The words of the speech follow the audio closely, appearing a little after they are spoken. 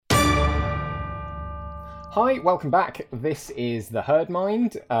Hi, welcome back. This is the Herd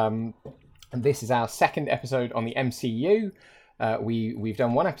Mind, and this is our second episode on the MCU. We've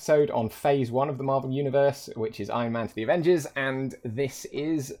done one episode on Phase 1 of the Marvel Universe, which is Iron Man to the Avengers, and this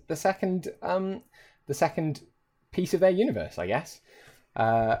is the second piece of their universe, I guess.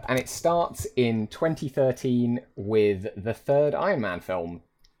 And it starts in 2013 with the third Iron Man film,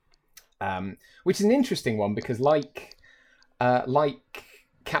 which is an interesting one because, like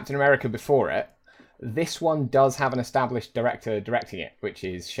Captain America before it, this one does have an established director directing it, which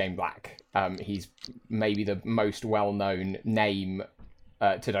is Shane Black. He's maybe the most well-known name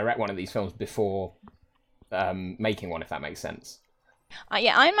to direct one of these films before making one, if that makes sense.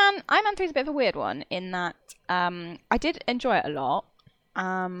 Yeah, Iron Man 3 is a bit of a weird one in that I did enjoy it a lot,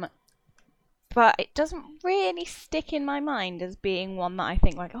 but it doesn't really stick in my mind as being one that I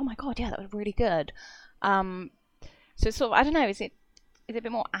think like, oh my god, yeah, that was really good. So it's sort of, I don't know, is it a bit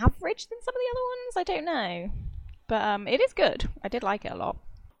more average than some of the other ones? I don't know. But it is good. I did like it a lot.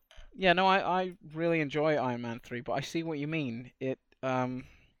 Yeah, no, I really enjoy Iron Man 3, but I see what you mean. It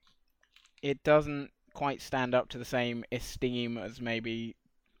doesn't quite stand up to the same esteem as maybe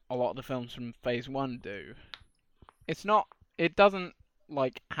a lot of the films from Phase 1 do. It doesn't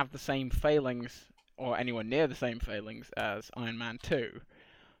like have the same failings or anywhere near the same failings as Iron Man 2,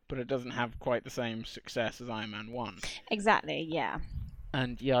 but it doesn't have quite the same success as Iron Man 1. Exactly, yeah.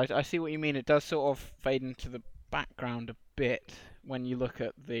 And yeah, I see what you mean. It does sort of fade into the background a bit when you look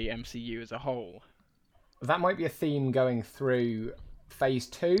at the MCU as a whole. That might be a theme going through Phase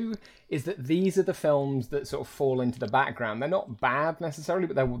 2, is that these are the films that sort of fall into the background. They're not bad necessarily,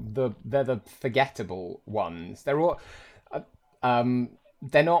 but they're the forgettable ones. They're all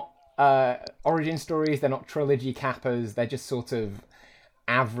they're not origin stories, they're not trilogy cappers, they're just sort of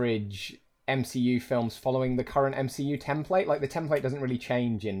average MCU films following the current MCU template. Like, the template doesn't really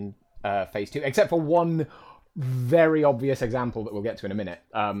change in Phase 2, except for one very obvious example that we'll get to in a minute.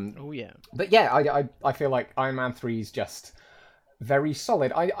 Oh yeah. But yeah, I feel like Iron Man 3 is just very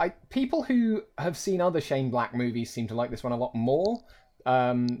solid. People who have seen other Shane Black movies seem to like this one a lot more,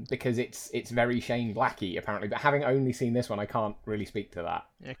 because it's very Shane Blacky apparently. But having only seen this one, I can't really speak to that.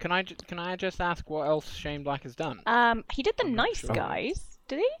 Yeah, can I just ask what else Shane Black has done? He did The Nice Guys,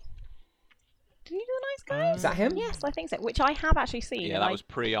 did he? Did he do The Nice Guys? Is that him? Yes, I think so. Which I have actually seen. Yeah, that was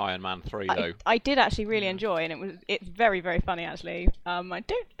pre-Iron Man 3, though. I did actually really enjoy, and it's very, very funny actually. I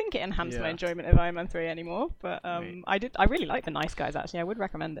don't think it enhanced my enjoyment of Iron Man 3 anymore, but I really like The Nice Guys actually. I would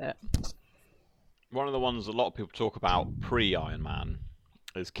recommend it. One of the ones a lot of people talk about pre-Iron Man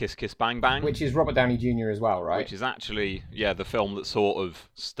is Kiss Kiss Bang Bang, Which is Robert Downey Jr. as well, right? which is actually the film that sort of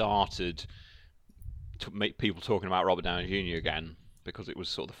started to make people talking about Robert Downey Jr. again, because it was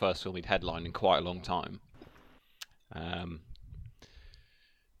sort of the first film he'd headlined in quite a long time. But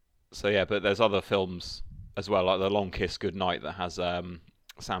there's other films as well, like The Long Kiss Goodnight, that has Sam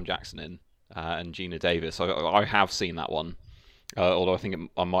Jackson in and Gina Davis. I have seen that one, although I think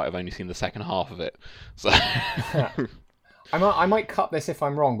I might have only seen the second half of it. So I might cut this if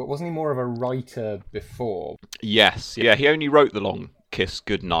I'm wrong, but wasn't he more of a writer before? Yes, yeah, he only wrote The Long Kiss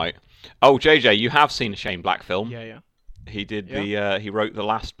Goodnight. Oh, JJ, you have seen a Shane Black film. Yeah. He did he wrote The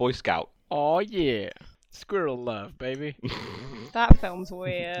Last Boy Scout. Oh yeah, squirrel love, baby. That film's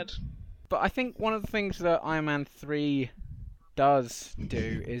weird. But I think one of the things that Iron Man 3 does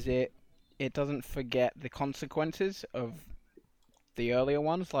do is it doesn't forget the consequences of the earlier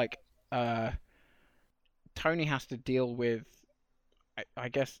ones. Like, Tony has to deal with, I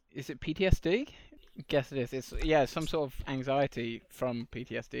guess, is it PTSD? I guess it is. It's some sort of anxiety from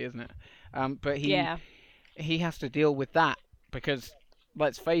PTSD, isn't it? But he has to deal with that because,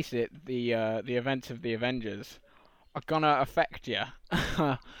 let's face it, the events of the Avengers are gonna affect you.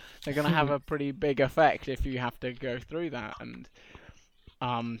 They're gonna have a pretty big effect if you have to go through that, and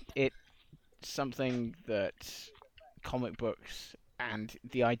it's something that comic books and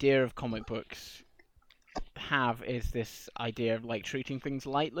the idea of comic books have is this idea of like treating things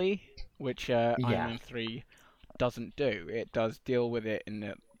lightly, which Iron Man 3 doesn't do. It does deal with it in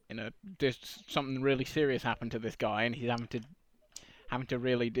a there's something really serious happened to this guy, and he's having to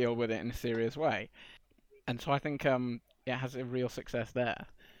really deal with it in a serious way. And so I think it has a real success there.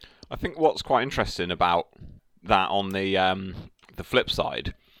 I think what's quite interesting about that on the flip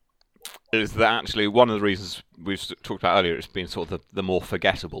side is that actually one of the reasons we've talked about earlier, it's been sort of the more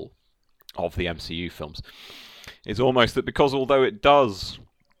forgettable of the MCU films, is almost that because although the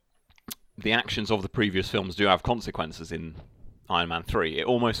actions of the previous films do have consequences in Iron Man 3, it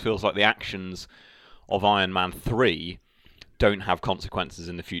almost feels like the actions of Iron Man 3 don't have consequences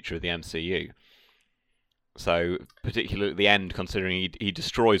in the future of the MCU. So, particularly at the end, considering he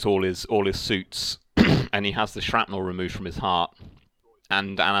destroys all his suits and and he has the shrapnel removed from his heart.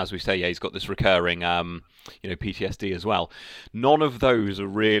 And as we say, yeah, he's got this recurring, PTSD as well. None of those are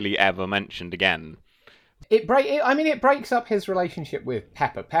really ever mentioned again. It breaks up his relationship with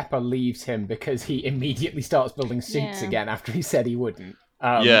Pepper. Pepper leaves him because he immediately starts building suits again after he said he wouldn't.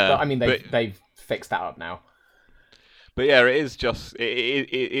 They've fixed that up now. But yeah, it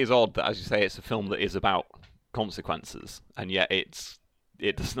is odd that, as you say, it's a film that is about consequences, and yet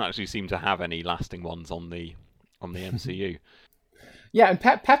it doesn't actually seem to have any lasting ones on the MCU. Yeah, and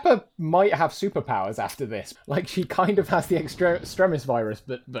Pepper might have superpowers after this. Like, she kind of has the extremis virus,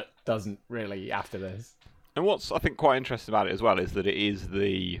 but doesn't really after this. And what's, I think, quite interesting about it as well is that it is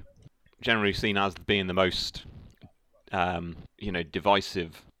generally seen as being the most,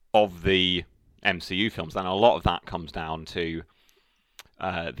 divisive of the MCU films. And a lot of that comes down to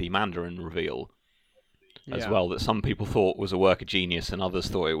the Mandarin reveal as well, that some people thought was a work of genius and others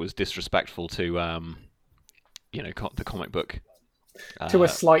thought it was disrespectful to, the comic book. To a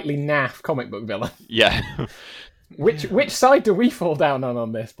slightly naff comic book villain. Yeah. Which side do we fall down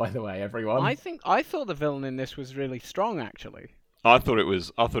on this, by the way, everyone? I thought the villain in this was really strong, actually. I thought it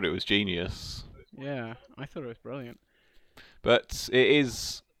was genius. Yeah, I thought it was brilliant. But it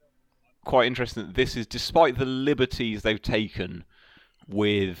is quite interesting that this is, despite the liberties they've taken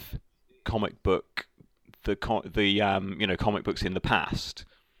with comic books in the past,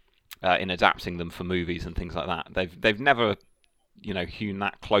 in adapting them for movies and things like that. They've never hewn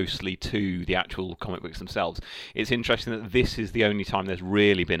that closely to the actual comic books themselves. It's interesting that this is the only time there's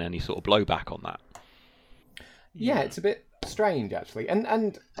really been any sort of blowback on that. Yeah, it's a bit strange, actually.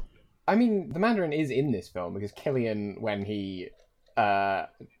 And I mean, the Mandarin is in this film because Killian, when he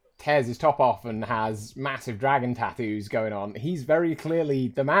tears his top off and has massive dragon tattoos going on, he's very clearly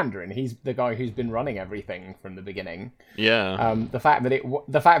the Mandarin. He's the guy who's been running everything from the beginning. Yeah. The fact that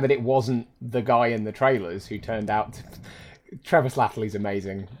it wasn't the guy in the trailers who turned out to... Trevor Slattery's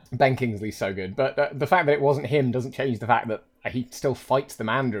amazing. Ben Kingsley's so good. But the fact that it wasn't him doesn't change the fact that he still fights the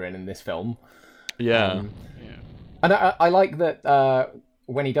Mandarin in this film. Yeah. And I like that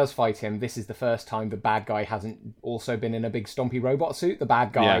when he does fight him, this is the first time the bad guy hasn't also been in a big stompy robot suit. The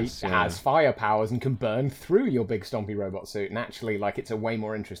bad guy has fire powers and can burn through your big stompy robot suit. And actually, it's a way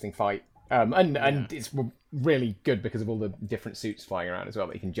more interesting fight. And it's really good because of all the different suits flying around as well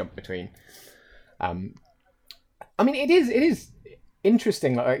that you can jump between. I mean, it is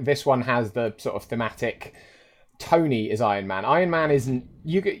interesting. Like this one has the sort of thematic. Tony is Iron Man. Iron Man isn't.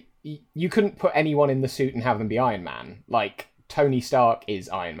 You couldn't put anyone in the suit and have them be Iron Man. Like Tony Stark is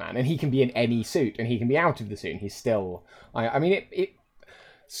Iron Man, and he can be in any suit, and he can be out of the suit, and he's still. I mean, it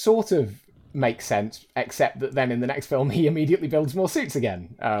sort of makes sense, except that then in the next film he immediately builds more suits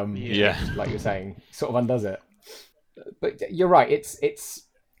again. Like you're saying, sort of undoes it. But you're right.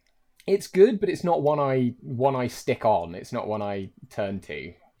 It's good, but it's not one I stick on. It's not one I turn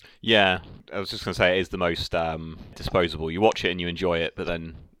to. Yeah, I was just going to say it is the most disposable. You watch it and you enjoy it, but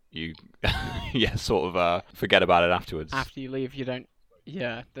then you, sort of forget about it afterwards. After you leave, you don't.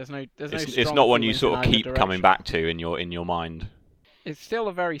 Yeah, there's no. It's not one you sort of keep coming back to in your mind. It's still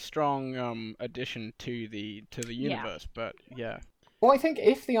a very strong addition to the universe, but yeah. Well, I think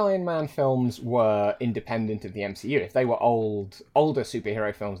if the Iron Man films were independent of the MCU, if they were older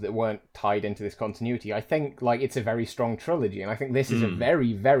superhero films that weren't tied into this continuity, I think it's a very strong trilogy, and I think this is a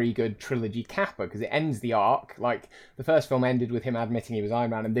very, very good trilogy capper because it ends the arc. Like the first film ended with him admitting he was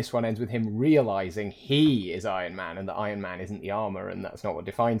Iron Man, and this one ends with him realizing he is Iron Man and that Iron Man isn't the armor and that's not what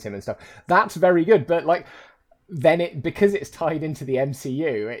defines him and stuff. That's very good, but then because it's tied into the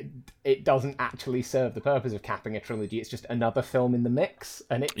MCU, it doesn't actually serve the purpose of capping a trilogy. It's just another film in the mix,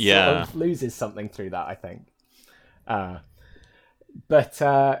 and it sort of loses something through that, I think.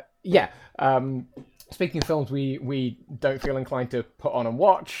 Speaking of films we don't feel inclined to put on and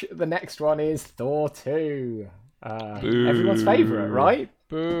watch, the next one is Thor 2. Everyone's favourite, right?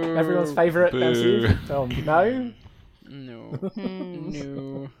 Boo. Everyone's favourite MCU film. No? No.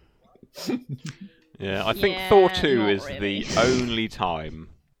 No. Yeah, I think Thor 2 is really the only time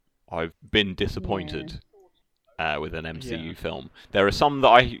I've been disappointed with an MCU film. There are some that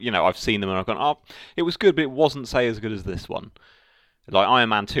I've seen them and I've gone, oh, it was good, but it wasn't, say, as good as this one. Like Iron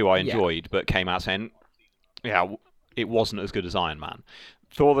Man 2 I enjoyed, but came out saying, it wasn't as good as Iron Man.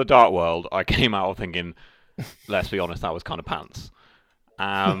 Thor the Dark World, I came out thinking, let's be honest, that was kind of pants.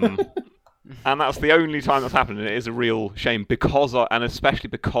 And that's the only time that's happened, and it is a real shame especially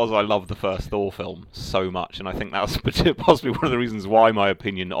because I love the first Thor film so much, and I think that's possibly one of the reasons why my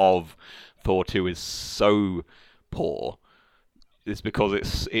opinion of Thor 2 is so poor. Is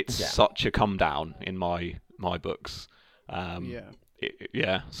because it's such a come down in my books. So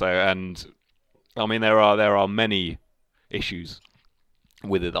I mean, there are many issues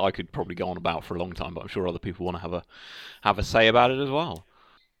with it that I could probably go on about for a long time, but I'm sure other people want to have a say about it as well.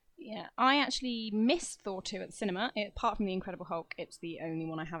 Yeah, I actually missed Thor 2 at the cinema. Apart from The Incredible Hulk, it's the only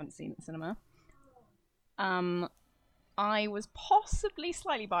one I haven't seen at the cinema. I was possibly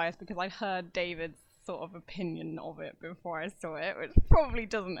slightly biased because I'd heard David's sort of opinion of it before I saw it, which probably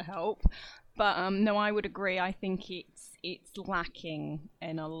doesn't help. But no, I would agree. I think it's lacking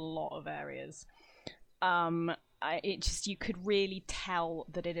in a lot of areas. You could really tell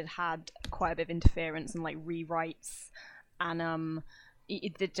that it had quite a bit of interference and like rewrites, and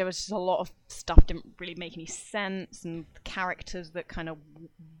there was just a lot of stuff didn't really make any sense, and characters that kind of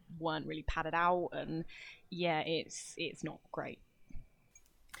weren't really padded out, and yeah, it's not great.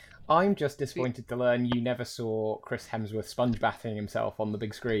 I'm just disappointed to learn you never saw Chris Hemsworth sponge bathing himself on the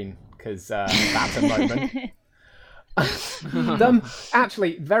big screen, because that's a moment.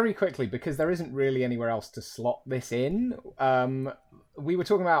 Actually, very quickly, because there isn't really anywhere else to slot this in, we were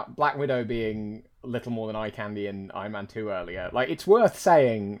talking about Black Widow being little more than eye candy in Iron Man 2 earlier. Like, it's worth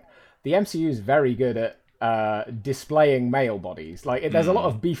saying the MCU is very good at displaying male bodies. Like, there's a lot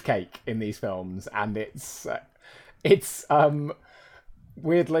of beefcake in these films, and it's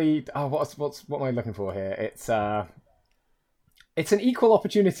weirdly, what am I looking for here? It's an equal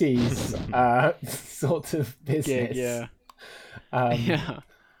opportunities sort of business. Yeah. Yeah.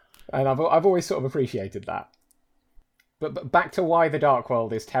 And I've always sort of appreciated that. But back to why the Dark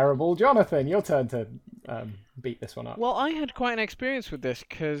World is terrible. Jonathan, your turn to beat this one up. Well, I had quite an experience with this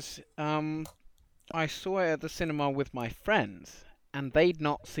because I saw it at the cinema with my friends, and they'd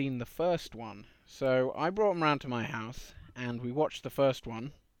not seen the first one. So I brought them round to my house, and we watched the first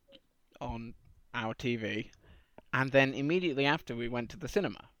one on our TV, and then immediately after we went to the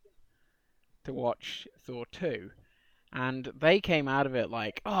cinema to watch Thor 2. And they came out of it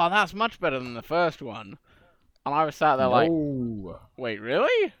like, oh, that's much better than the first one. And I was sat there like, wait,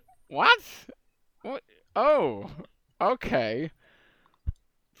 really? What? Oh, okay.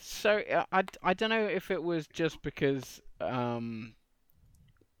 So I don't know if it was just because of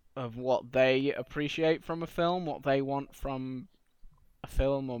what they appreciate from a film, what they want from a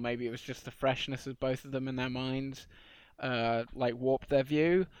film, or maybe it was just the freshness of both of them in their minds, like warped their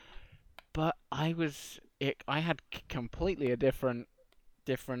view. But I had completely a different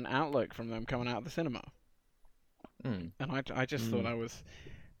outlook from them coming out of the cinema. And I just thought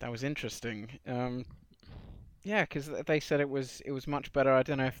that was interesting. Yeah, because they said it was much better. I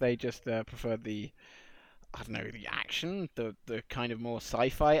don't know if they just preferred the action, the kind of more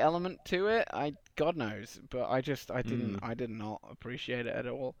sci-fi element to it. God knows, but I did not appreciate it at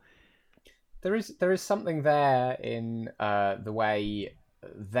all. There is something there in the way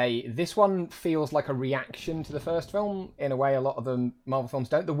this one feels like a reaction to the first film in a way a lot of the Marvel films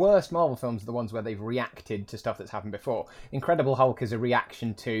don't. The worst Marvel films are the ones where they've reacted to stuff that's happened before. Incredible Hulk is a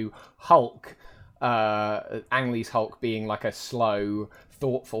reaction to Hulk, Ang Lee's Hulk being like a slow,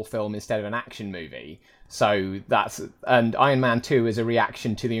 thoughtful film instead of an action movie. So and Iron Man 2 is a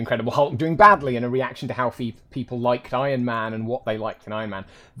reaction to the Incredible Hulk doing badly and a reaction to how people liked Iron Man and what they liked in Iron Man.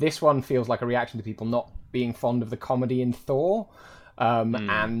 This one feels like a reaction to people not being fond of the comedy in Thor.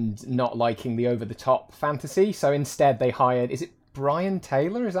 And not liking the over-the-top fantasy. So instead they hired, is it Brian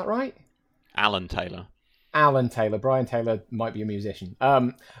Taylor, is that right? Alan Taylor. Brian Taylor might be a musician.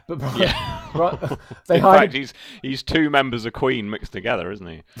 But yeah. They in hired... fact, he's two members of Queen mixed together, isn't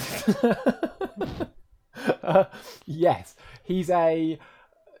he? Yes. He's a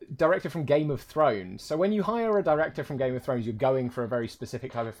director from Game of Thrones. So when you hire a director from Game of Thrones, you're going for a very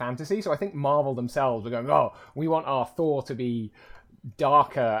specific type of fantasy. So I think Marvel themselves are going, oh, we want our Thor to be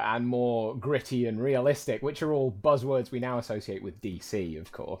darker and more gritty and realistic, which are all buzzwords we now associate with DC,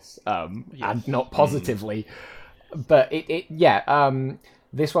 of course, and not positively. But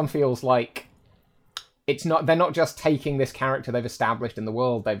this one feels like they're not just taking this character they've established in the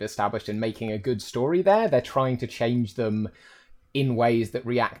world they've established and making a good story there. They're trying to change them in ways that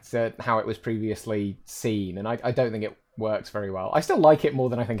react to how it was previously seen, and I don't think it works very well. I still like it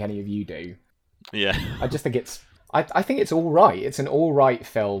more than I think any of you do. Yeah. I just think I think it's all right. It's an all right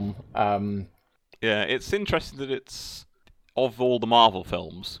film. Yeah, it's interesting that it's, of all the Marvel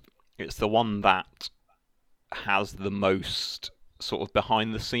films, it's the one that has the most sort of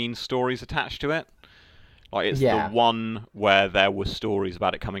behind-the-scenes stories attached to it. Like, it's the one where there were stories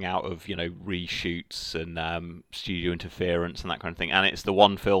about it coming out of, reshoots and studio interference and that kind of thing. And it's the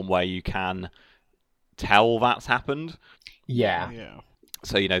one film where you can tell that's happened. Yeah.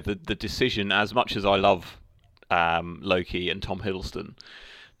 So, the decision, as much as I love Loki and Tom Hiddleston,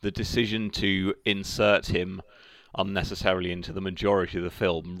 the decision to insert him unnecessarily into the majority of the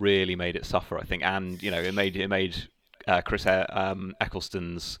film really made it suffer, I think. And it made Chris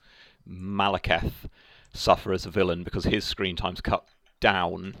Eccleston's Malekith suffer as a villain because his screen time's cut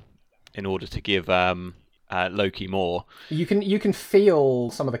down in order to give Loki more. You can feel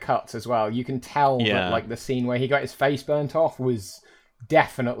some of the cuts as well. You can tell that like the scene where he got his face burnt off was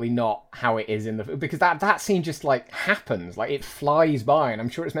definitely not how it is in the, because that scene just like happens, like it flies by, and I'm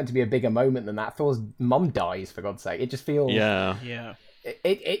sure it's meant to be a bigger moment than that. Thor's mum dies, for God's sake. It just feels you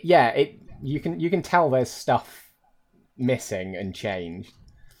can tell there's stuff missing and changed.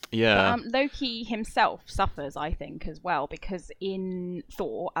 But, Loki himself suffers, I think, as well, because in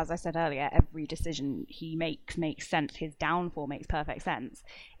Thor, as I said earlier, every decision he makes sense. His downfall makes perfect sense.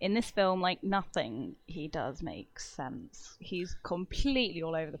 In this film, like, nothing he does makes sense. He's completely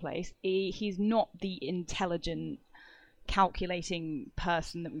all over the place. He's not the intelligent, calculating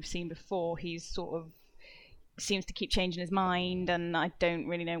person that we've seen before. He's sort of seems to keep changing his mind, and I don't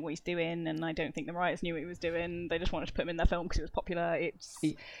really know what he's doing, and I don't think the writers knew what he was doing. They just wanted to put him in their film because he was popular.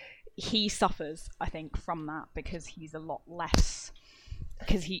 He suffers, I think, from that because he's a lot less,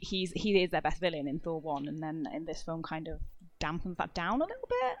 because he is their best villain in Thor 1, and then in this film kind of dampens that down a little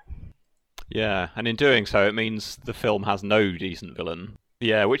bit. Yeah, and in doing so it means the film has no decent villain.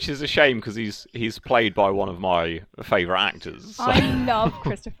 Yeah, which is a shame because he's played by one of my favourite actors. So. I love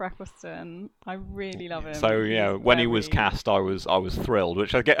Christopher Eccleston. I really love him. So yeah, when he was cast, I was thrilled.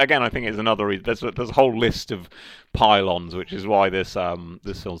 Which again, I think is another reason. There's a whole list of pylons, which is why this film's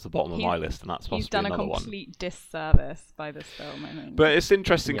the bottom of my list, and that's possibly another one. He's done a complete disservice by this film, I think. But it's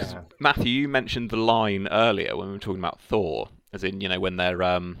interesting because Matthew, you mentioned the line earlier when we were talking about Thor, as in when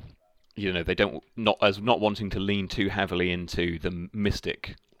they're they not wanting to lean too heavily into the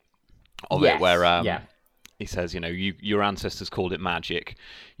mystic of it, where he says, your ancestors called it magic,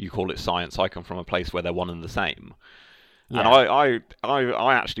 you call it science. I come from a place where they're one and the same. Yeah. And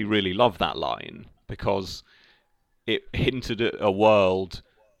I actually really love that line because it hinted at a world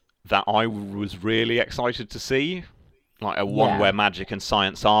that I was really excited to see. Like a one where magic and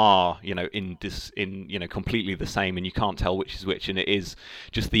science are, completely the same, and you can't tell which is which, and it is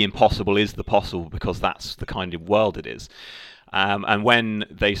just the impossible is the possible because that's the kind of world it is. And when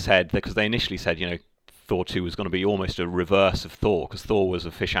they said, because they initially said, Thor 2 was going to be almost a reverse of Thor, because Thor was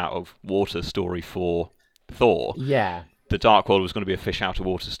a fish out of water story for Thor. Yeah. The Dark World was going to be a fish out of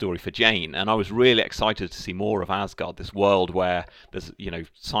water story for Jane, and I was really excited to see more of Asgard, this world where there's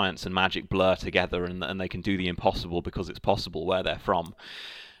science and magic blur together, and they can do the impossible because it's possible where they're from.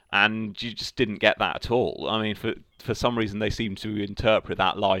 And you just didn't get that at all. I mean, for some reason they seem to interpret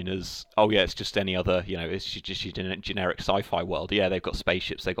that line as, oh yeah, it's just any other, it's just your generic sci-fi world. Yeah, they've got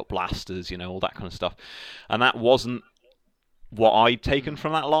spaceships, they've got blasters, all that kind of stuff, and that wasn't what I'd taken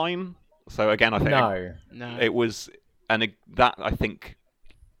from that line. So again, I think no, it was. And that, I think,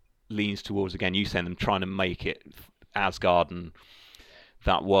 leans towards, again, you saying them trying to make it Asgard and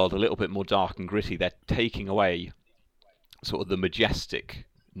that world a little bit more dark and gritty. They're taking away sort of the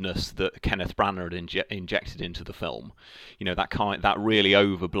majesticness that Kenneth Branagh had injected into the film. That really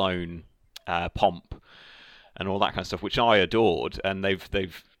overblown pomp and all that kind of stuff, which I adored. And they've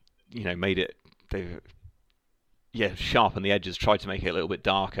made it, sharpened the edges, tried to make it a little bit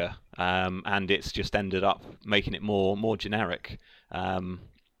darker, and it's just ended up making it more generic. And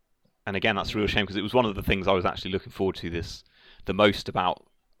again, that's a real shame because it was one of the things I was actually looking forward to the most about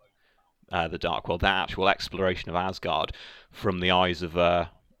the Dark World, that actual exploration of Asgard from the eyes of a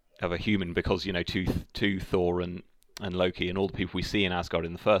human, because to Thor and Loki and all the people we see in Asgard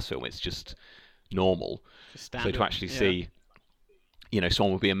in the first film, it's just normal. So to actually see,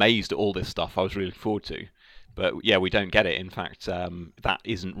 someone would be amazed at all this stuff, I was really looking forward to. But yeah, we don't get it. In fact, that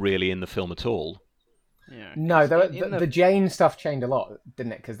isn't really in the film at all. Yeah. No, the Jane stuff changed a lot,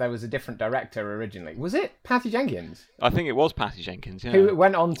 didn't it? Because there was a different director originally. Was it Patty Jenkins? I think it was Patty Jenkins, yeah. Who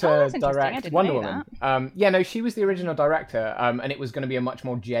went on to direct Wonder Woman. She was the original director, and it was going to be a much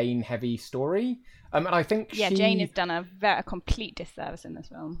more Jane-heavy story. And I think Jane has done a complete disservice in this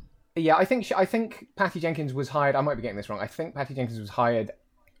film. Yeah, I think Patty Jenkins was hired. I might be getting this wrong. I think Patty Jenkins was hired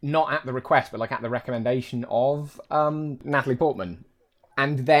not at the request, but like at the recommendation of Natalie Portman.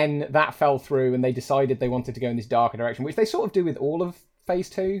 And then that fell through, and they decided they wanted to go in this darker direction, which they sort of do with all of Phase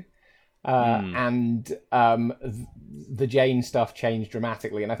 2. And the Jane stuff changed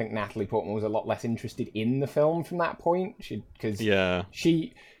dramatically, and I think Natalie Portman was a lot less interested in the film from that point. She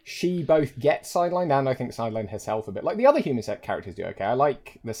both gets sidelined, and I think sidelined herself a bit. Like the other human set characters do okay. I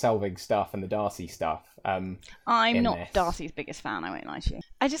like the Selvig stuff and the Darcy stuff. I'm not Darcy's biggest fan, I won't lie to you.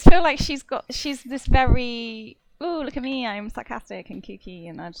 I just feel like she's this very oh, look at me, I'm sarcastic and kooky,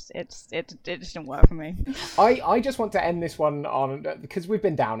 and it just didn't work for me. I just want to end this one on, because we've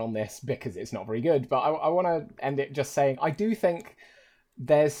been down on this because it's not very good, but I want to end it just saying, I do think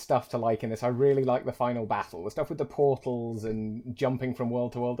there's stuff to like in this. I really like the final battle. The stuff with the portals and jumping from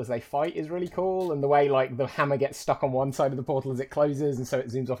world to world as they fight is really cool, and the way like the hammer gets stuck on one side of the portal as it closes, and so it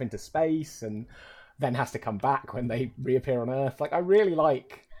zooms off into space, and then has to come back when they reappear on Earth. Like, I really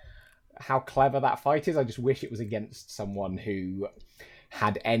like how clever that fight is. I just wish it was against someone who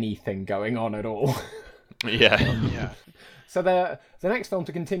had anything going on at all. Yeah. So the next film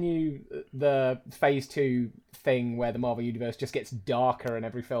to continue the Phase 2 thing where the Marvel Universe just gets darker and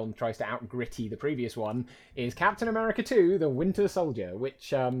every film tries to out-gritty the previous one is Captain America 2, The Winter Soldier,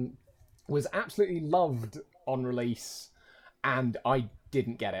 which was absolutely loved on release, and I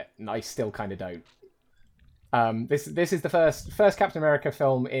didn't get it, and I still kind of don't. This is the first Captain America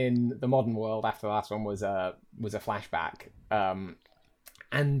film in the modern world after the last one was a flashback,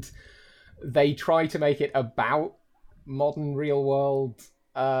 and they try to make it about modern real world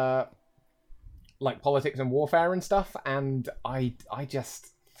like politics and warfare and stuff, and I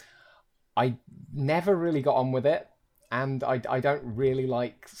never really got on with it, and I don't really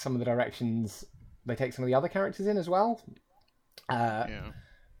like some of the directions they take some of the other characters in as well.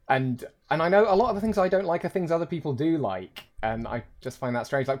 And I know a lot of the things I don't like are things other people do like, and I just find that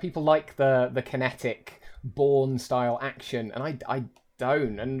strange. Like, people like the kinetic Bourne style action, and I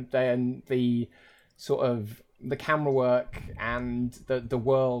don't. And then the sort of the camera work and the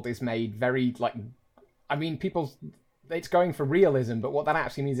world is made very, like, I mean, it's going for realism, but what that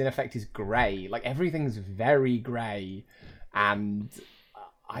actually means in effect is grey. Like, everything's very grey, and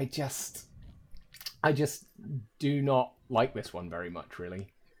I just do not like this one very much, really.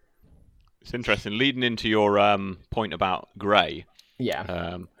 It's interesting. Leading into your point about grey,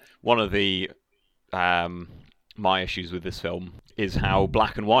 one of the my issues with this film is how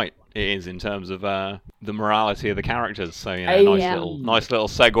black and white it is in terms of the morality of the characters. So, nice little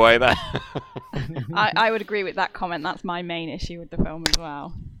segue there. I would agree with that comment. That's my main issue with the film as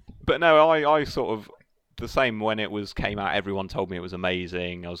well. But no, I sort of the same when it came out. Everyone told me it was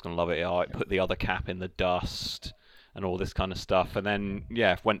amazing. I was going to love it. I put the other cap in the dust and all this kind of stuff, and then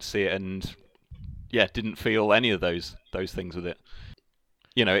went to see it and didn't feel any of those things with it.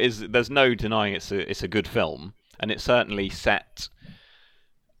 There's no denying it's a good film, and it certainly set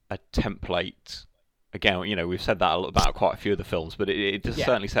a template. Again, we've said that about quite a few of the films, but it just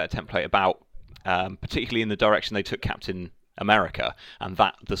certainly set a template about, particularly in the direction they took Captain America, and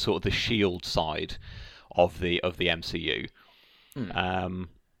that the sort of the shield side of the MCU.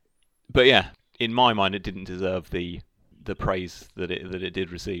 But in my mind, it didn't deserve the praise that it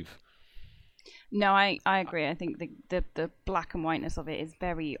did receive. No, I agree. I think the black and whiteness of it is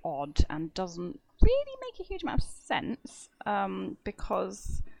very odd and doesn't really make a huge amount of sense,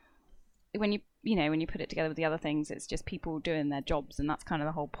 because when you put it together with the other things, it's just people doing their jobs, and that's kind of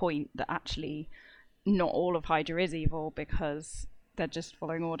the whole point, that actually not all of Hydra is evil because they're just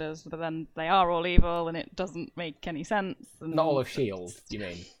following orders, but then they are all evil, and it doesn't make any sense. And not all of S.H.I.E.L.D., you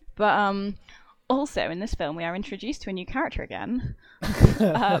mean? But also, in this film, we are introduced to a new character again,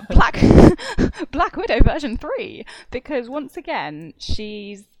 Black Widow version 3, because once again,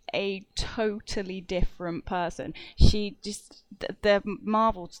 she's a totally different person. She just, the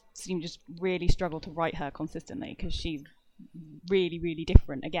Marvel team just really struggle to write her consistently, because she's really, really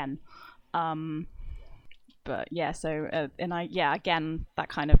different again. But again, that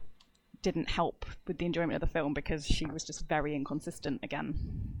kind of didn't help with the enjoyment of the film, because she was just very inconsistent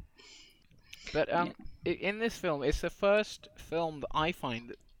again. But in this film, it's the first film that I find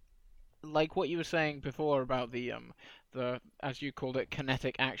that, like what you were saying before about the as you called it,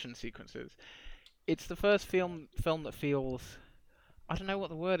 kinetic action sequences. It's the first film that feels, I don't know what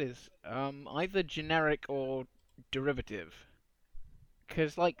the word is, either generic or derivative.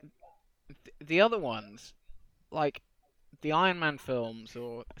 Because like the other ones, like the Iron Man films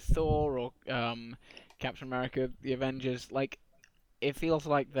or Thor or Captain America, the Avengers, like it feels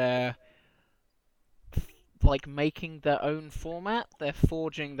like they're like making their own format. They're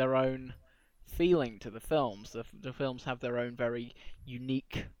forging their own feeling to the films. The films have their own very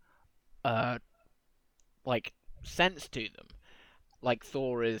unique like sense to them. Like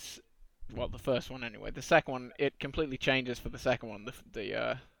Thor is, well, the first one anyway. The second one, it completely changes for the second one,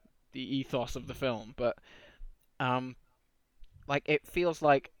 the ethos of the film. But like it feels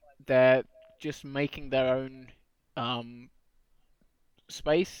like they're just making their own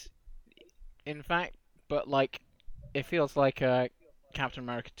space, in fact. But like it feels like Captain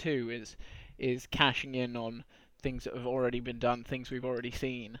America 2 is cashing in on things that have already been done, things we've already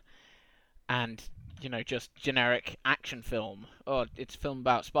seen, and just generic action film. Oh, it's a film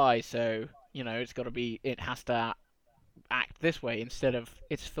about spies, so it has to act this way, instead of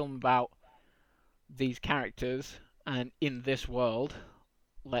it's a film about these characters and in this world.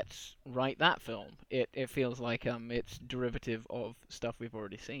 Let's write that film. It feels like it's derivative of stuff we've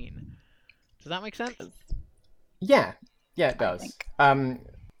already seen. Does that make sense? Yeah, it does.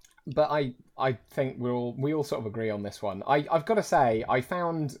 But I think we all sort of agree on this one. I've got to say, I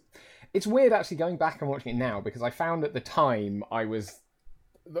found it's weird actually going back and watching it now, because I found at the time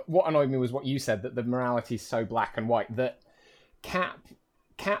what annoyed me was what you said, that the morality is so black and white, that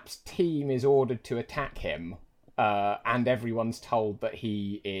Cap's team is ordered to attack him, and everyone's told that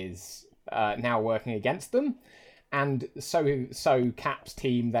he is now working against them, and so Cap's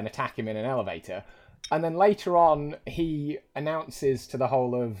team then attack him in an elevator, and then later on he announces to the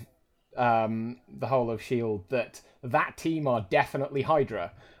whole of S.H.I.E.L.D. that team are definitely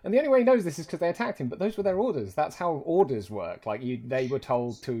Hydra. And the only way he knows this is because they attacked him, but those were their orders. That's how orders work. Like, they were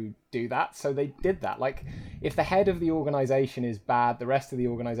told to do that, so they did that. Like, if the head of the organization is bad, the rest of the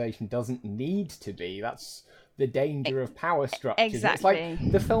organization doesn't need to be. That's the danger of power structures. Exactly. It's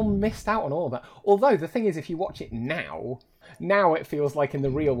like the film missed out on all that. Although, the thing is, if you watch it now it feels like in the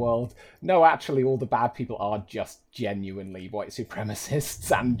real world, no, actually, all the bad people are just genuinely white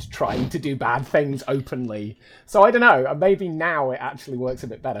supremacists and trying to do bad things openly. So I don't know, maybe now it actually works a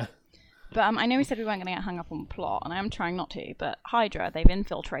bit better. But I know we said we weren't going to get hung up on plot, and I am trying not to, but Hydra, they've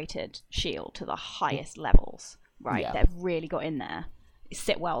infiltrated S.H.I.E.L.D. to the highest levels, right? Yeah. They've really got in there.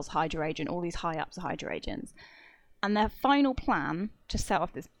 Sitwell's Hydra agent, all these high-ups are Hydra agents. And their final plan to set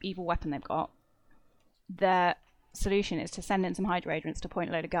off this evil weapon they've got, their solution is to send in some Hydra agents to point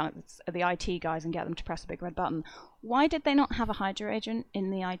a load of guns at the IT guys and get them to press a big red button. Why did they not have a Hydra agent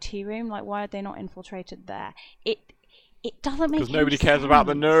in the IT room? Like, why are they not infiltrated there? It doesn't make sense. Because nobody cares about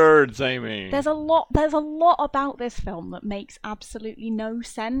the nerds, Amy. There's a lot about this film that makes absolutely no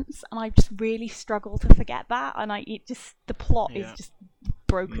sense, and I just really struggle to forget that. And the plot is just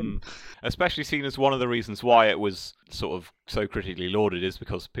broken. Especially seen as one of the reasons why it was sort of so critically lauded is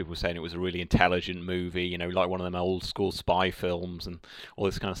because people were saying it was a really intelligent movie, like one of them old school spy films and all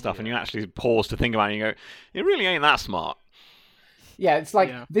this kind of stuff. And you actually pause to think about it and you go, it really ain't that smart. Yeah, it's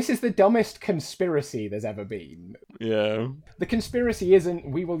like, this is the dumbest conspiracy there's ever been. Yeah. The conspiracy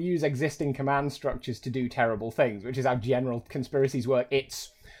isn't, we will use existing command structures to do terrible things, which is how general conspiracies work.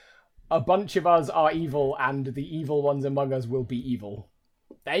 It's, a bunch of us are evil and the evil ones among us will be evil.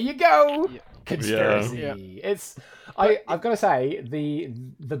 There you go! Yeah. Conspiracy. Yeah. I've got to say,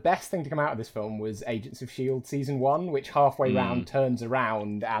 the best thing to come out of this film was Agents of S.H.I.E.L.D. Season 1, which halfway round turns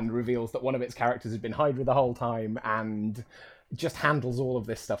around and reveals that one of its characters had been Hydra the whole time and just handles all of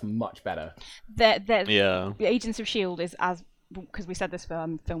this stuff much better. The Agents of S.H.I.E.L.D. is, as because we said this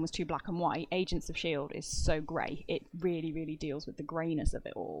film was too black and white, Agents of S.H.I.E.L.D. is so grey. It really, really deals with the greyness of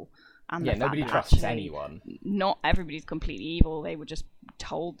it all. And nobody trusts anyone. Not everybody's completely evil. They were just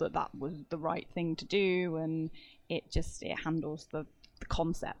told that was the right thing to do, and it handles the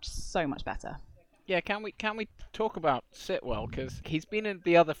concept so much better. Yeah, can we talk about Sitwell, because he's been in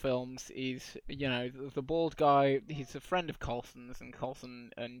the other films. He's the bald guy. He's a friend of Coulson's, and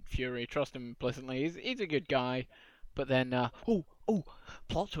Coulson and Fury trust him implicitly. He's a good guy, but then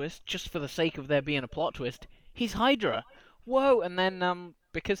plot twist. Just for the sake of there being a plot twist, he's Hydra. Whoa! And then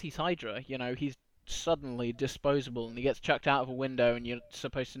because he's Hydra, he's suddenly disposable and he gets chucked out of a window, and you're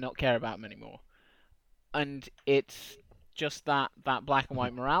supposed to not care about him anymore. And it's just that black and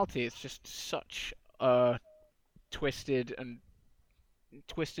white morality. It's just such a twisted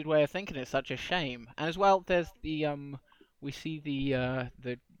way of thinking. It's such a shame. And as well, there's the we see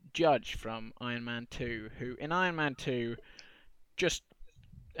the judge from Iron Man 2, who in Iron Man 2 just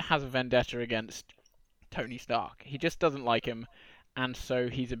has a vendetta against Tony Stark. He just doesn't like him, and so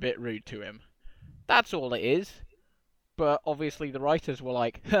he's a bit rude to him. That's all it is. But obviously the writers were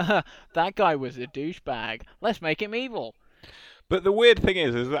like, haha, that guy was a douchebag. Let's make him evil. But the weird thing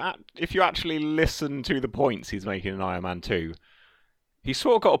is that if you actually listen to the points he's making in Iron Man 2, he's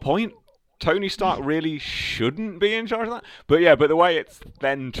sort of got a point. Tony Stark really shouldn't be in charge of that. But the way it's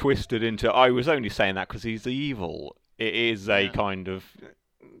then twisted into, I was only saying that because he's evil. It is a kind of...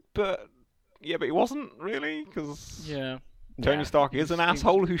 But he wasn't really, because Tony Stark is an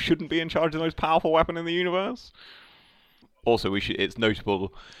asshole who shouldn't be in charge of the most powerful weapon in the universe. Also, it's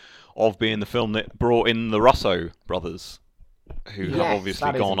notable of being the film that brought in the Russo brothers, who have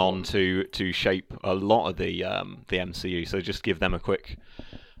obviously gone on to shape a lot of the MCU. So just give them a quick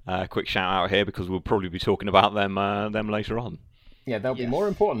shout out here, because we'll probably be talking about them later on. Yeah, they'll be more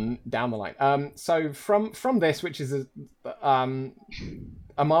important down the line. So from this, which is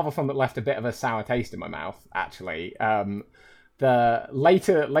a a Marvel film that left a bit of a sour taste in my mouth, actually. The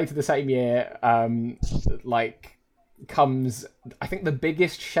later the same year, comes, I think, the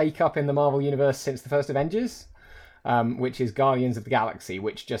biggest shake-up in the Marvel universe since the first Avengers, which is Guardians of the Galaxy,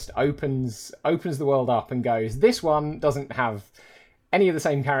 which just opens the world up and goes, this one doesn't have any of the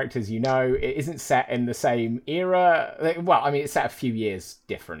same characters, it isn't set in the same era. Well, I mean, it's set a few years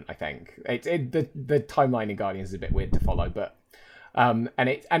different, I think. The timeline in Guardians is a bit weird to follow, but and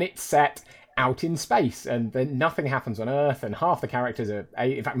it's set out in space, and then nothing happens on Earth, and half the characters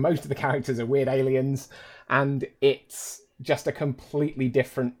in fact, most of the characters are weird aliens, and it's just a completely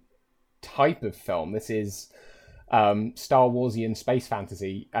different type of film. This is Star Warsian space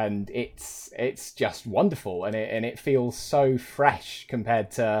fantasy, and it's just wonderful, and it feels so fresh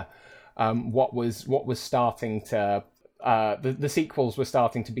compared to what was starting to the sequels were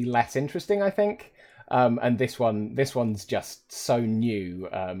starting to be less interesting, I think, and this one's just so new,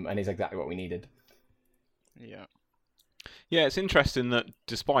 and is exactly what we needed. Yeah, it's interesting that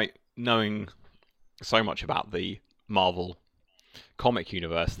despite knowing so much about the Marvel comic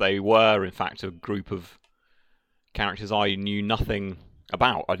universe, they were in fact a group of characters I knew nothing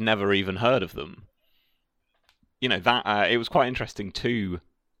about. I'd never even heard of them. It was quite interesting to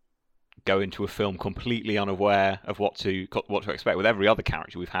go into a film completely unaware of what to expect. With every other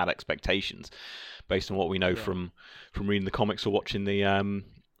character, we've had expectations based on what we know from reading the comics or watching the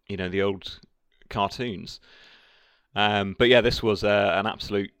the old cartoons. But yeah, this was an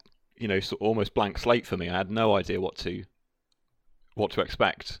absolute sort of almost blank slate for me. I had no idea what to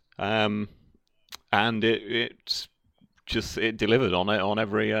expect. And it delivered on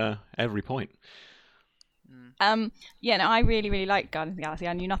every point. I really, really liked Guardians of the Galaxy.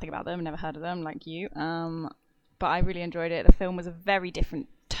 I knew nothing about them, never heard of them like you. But I really enjoyed it. The film was very different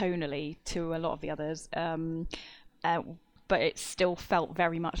tonally to a lot of the others. But it still felt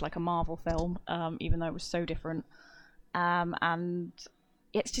very much like a Marvel film, even though it was so different. And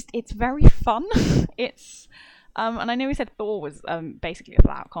it's very fun. And I know we said Thor was basically a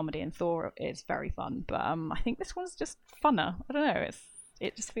flat comedy, and Thor is very fun, but I think this one's just funner. I don't know.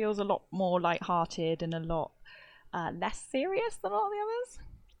 It just feels a lot more light-hearted and a lot less serious than a lot of the others.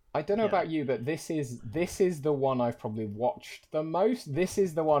 I don't know about you, but this is the one I've probably watched the most. This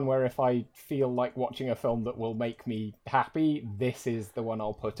is the one where if I feel like watching a film that will make me happy, this is the one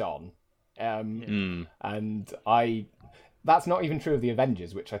I'll put on. And that's not even true of the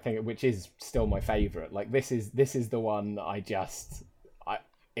Avengers, which is still my favourite. Like this is the one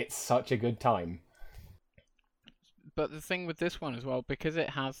it's such a good time. But the thing with this one as well, because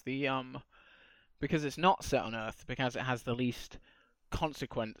it has because it's not set on Earth, because it has the least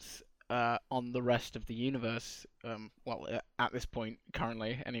consequence on the rest of the universe. At this point,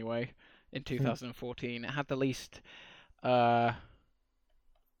 currently, anyway, in 2014, it had the least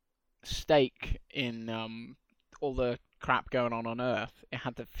stake in all the crap going on Earth. It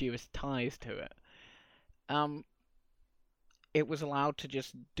had the fewest ties to it. It was allowed to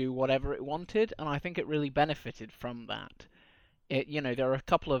just do whatever it wanted, and I think it really benefited from that. There are a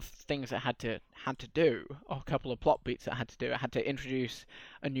couple of things it had to do, or a couple of plot beats it had to do. It had to introduce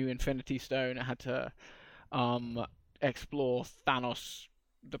a new Infinity Stone. It had to explore Thanos,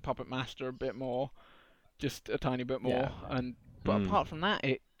 the Puppet Master, a bit more, just a tiny bit more. But apart from that,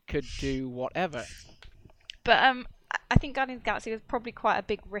 it could do whatever. But I think Guardians of the Galaxy was probably quite a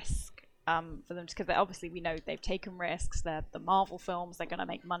big risk for them, because obviously we know they've taken risks. They're the Marvel films. They're going to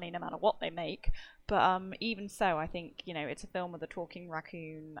make money no matter what they make. But even so, I think it's a film with a talking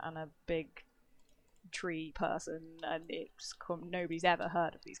raccoon and a big tree person, and nobody's ever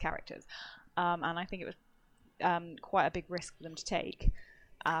heard of these characters. And I think it was quite a big risk for them to take.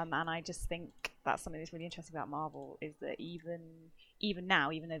 And I just think that's something that's really interesting about Marvel, is that even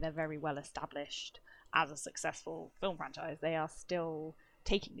now, even though they're very well established as a successful film franchise, they are still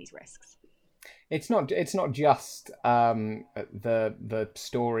taking these risks. It's not just the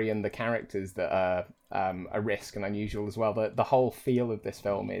story and the characters that are a risk and unusual as well. The whole feel of this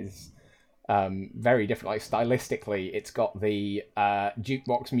film is very different. Like stylistically, it's got the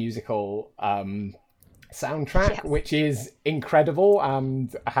jukebox musical soundtrack, which is incredible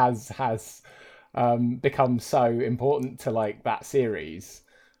and has become so important to like that series.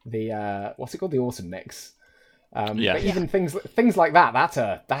 The what's it called? The Awesome Mix. But even things like that.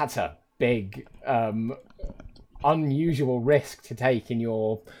 That's a big unusual risk to take in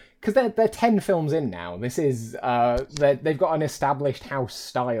your, because they're 10 films in now. This is they've got an established house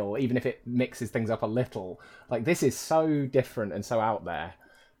style, even if it mixes things up a little. Like this is so different and so out there.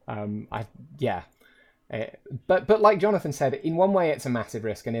 But like Jonathan said, in one way it's a massive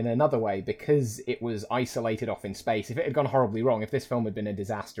risk, and in another way, because it was isolated off in space, if it had gone horribly wrong, if this film had been a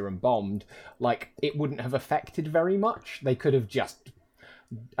disaster and bombed, like, it wouldn't have affected very much. They could have just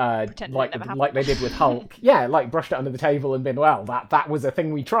like they did with Hulk, like brushed it under the table and been, well, that was a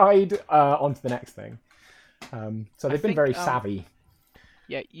thing we tried, on to the next thing. So they've been very savvy.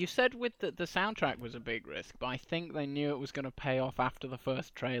 Yeah, you said with the soundtrack was a big risk, but I think they knew it was going to pay off after the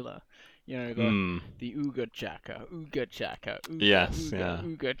first trailer. You know, the Ooga Chaka, Ooga Chaka,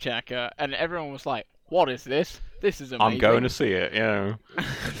 Ooga Chaka, and everyone was like, "What is this? This is amazing." I'm going to see it. Yeah.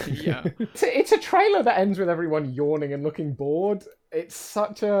 It's a trailer that ends with everyone yawning and looking bored. It's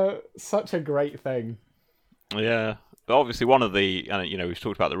such a great thing. Yeah. But obviously, one of the we've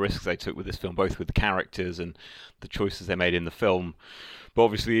talked about the risks they took with this film, both with the characters and the choices they made in the film. But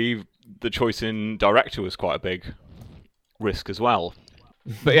obviously, the choice in director was quite a big risk as well.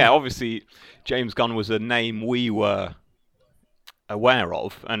 But yeah, obviously, James Gunn was a name we were aware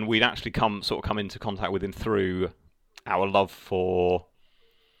of, and we'd actually come into contact with him through our love for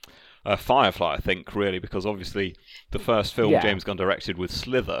Firefly, I think, really, because obviously the first film James Gunn directed was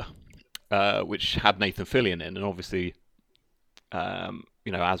Slither, which had Nathan Fillion in, and obviously,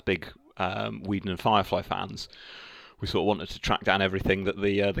 as big Whedon and Firefly fans, we sort of wanted to track down everything that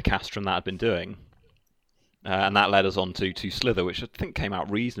the cast from that had been doing. And that led us on to Slither, which I think came out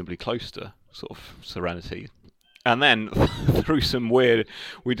reasonably close to sort of Serenity. And then, through some we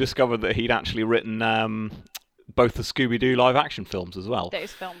discovered that he'd actually written both the Scooby-Doo live-action films as well.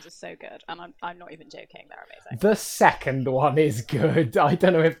 Those films are so good, and I'm not even joking, they're amazing. The second one is good. I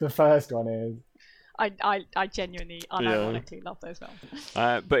don't know if the first one is. I genuinely, unironically love those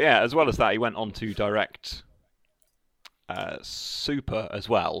films. But yeah, as well as that, he went on to direct Super as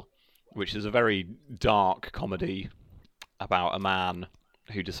well, which is a very dark comedy about a man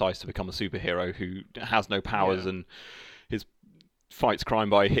who decides to become a superhero who has no powers and fights crime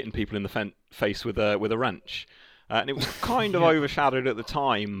by hitting people in the face with a wrench. And it was kind of overshadowed at the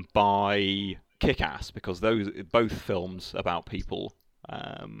time by Kick-Ass, because both films about people,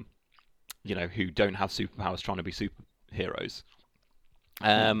 who don't have superpowers trying to be superheroes.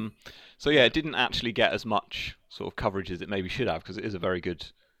 So yeah, it didn't actually get as much sort of coverage as it maybe should have, because it is a very good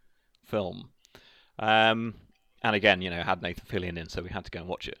film. And again, it had Nathan Fillion in, so we had to go and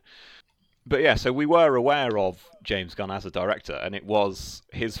watch it. But yeah, so we were aware of James Gunn as a director, and it was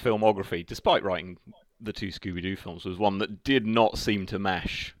his filmography, despite writing the two Scooby-Doo films, was one that did not seem to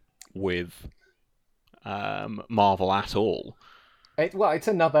mesh with Marvel at all. It's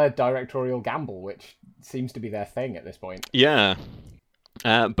another directorial gamble, which seems to be their thing at this point. Yeah,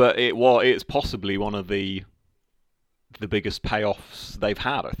 but it's possibly one of the biggest payoffs they've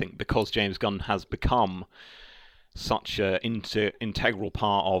had, I think, because James Gunn has become such an integral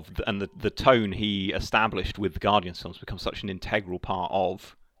part of, and the tone he established with the Guardians films becomes such an integral part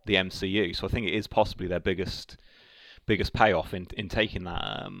of the MCU. So I think it is possibly their biggest payoff in taking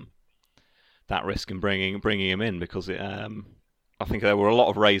that risk and bringing him in, because I think there were a lot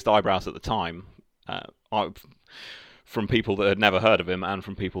of raised eyebrows at the time, from people that had never heard of him and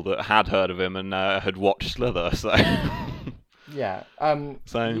from people that had heard of him and had watched Slither. So yeah.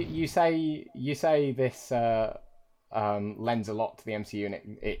 So you say this lends a lot to the MCU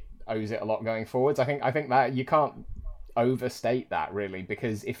and it owes it a lot going forwards. I think that you can't overstate that, really,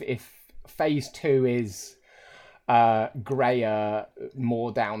 because if Phase 2 is grayer,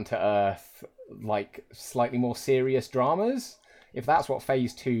 more down to earth, like slightly more serious dramas, if that's what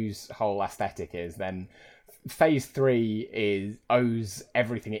Phase 2's whole aesthetic is, then Phase 3 owes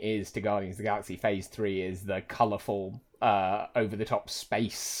everything it is to Guardians of the Galaxy. Phase 3 is the colourful, over-the-top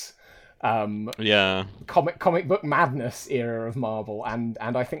space, comic book madness era of Marvel, and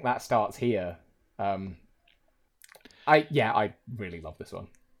I think that starts here. I really love this one.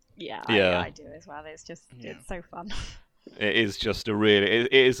 Yeah, I do as well. It's just it's so fun. It is just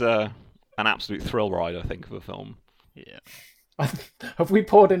it is an absolute thrill ride, I think, of a film. Yeah. Have we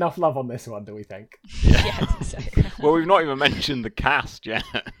poured enough love on this one, do we think? Yeah. Yeah, I think so. Well, we've not even mentioned the cast yet.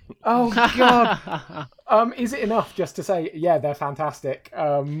 Oh, God. Is it enough just to say, yeah, they're fantastic?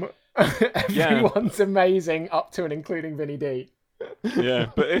 Everyone's amazing, up to and including Vinny D.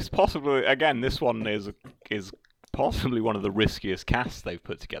 Yeah, but it's possibly, again, this one is possibly one of the riskiest casts they've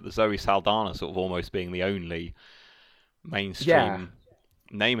put together. Zoe Saldana sort of almost being the only mainstream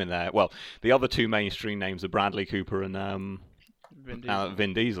name in there. Well, the other two mainstream names are Bradley Cooper and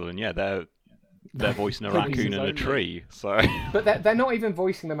Vin Diesel, and they're voicing a raccoon in a tree. So, but they're not even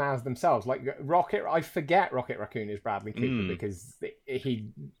voicing them as themselves. Like Rocket, I forget Rocket Raccoon is Bradley Cooper because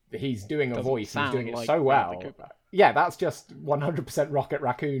he's doing a voice. He's doing it like so well. Yeah, that's just 100% Rocket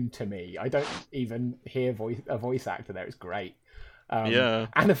Raccoon to me. I don't even hear a voice actor there. It's great.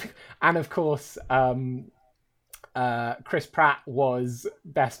 And of course, Chris Pratt was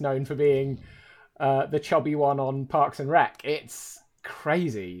best known for being the chubby one on Parks and Rec. It's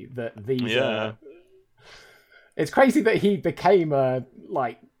crazy that these. It's crazy that he became a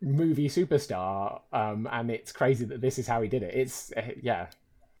movie superstar, and it's crazy that this is how he did it. It's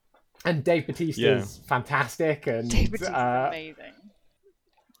and Dave Bautista's fantastic, and Dave Bautista's amazing.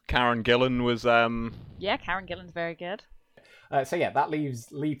 Karen Gillan was Yeah, Karen Gillan's very good. That leaves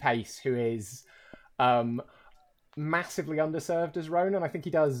Lee Pace, who is massively underserved as Ronan. I think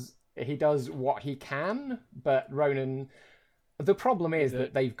he does what he can, but Ronan. The problem is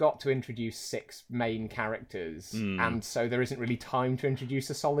that they've got to introduce 6 main characters, and so there isn't really time to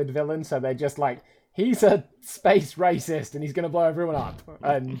introduce a solid villain. So they're just like, he's a space racist and he's going to blow everyone up,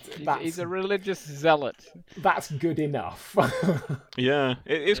 and he's a religious zealot. That's good enough. Yeah,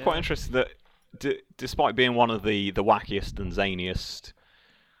 it is quite interesting that despite being one of the wackiest and zaniest,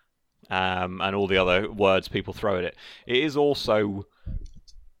 and all the other words people throw at it, it is also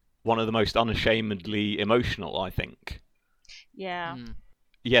one of the most unashamedly emotional, I think. Yeah.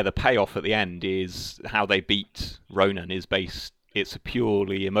 Yeah, the payoff at the end is how they beat Ronan it's a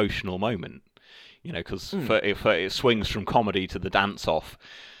purely emotional moment. You know, because it swings from comedy to the dance-off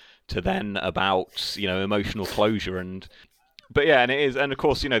to then about, emotional closure But yeah, and it is, and of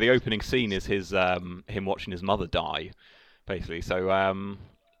course, the opening scene is him watching his mother die, basically. So,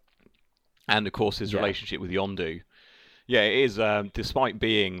 and of course his relationship with Yondu. Yeah, it is. Despite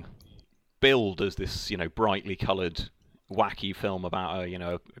being billed as this, brightly coloured, wacky film about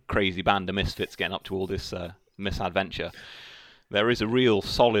a crazy band of misfits getting up to all this misadventure, there is a real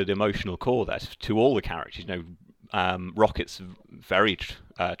solid emotional core there to all the characters. Rocket's very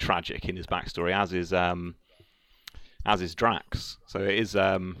tragic in his backstory, as is Drax. So it is,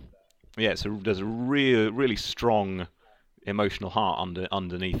 there's a really strong emotional heart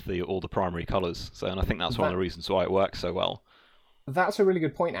underneath all the primary colours. So, and I think that's one of the reasons why it works so well. That's a really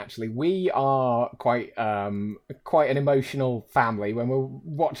good point, actually. We are quite an emotional family when we're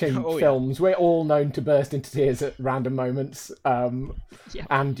watching films. Yeah. We're all known to burst into tears at random moments, and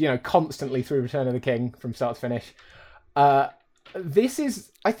constantly through Return of the King from start to finish. This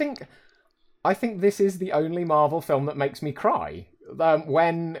is, I think this is the only Marvel film that makes me cry.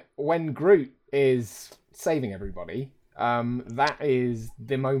 When Groot is saving everybody, that is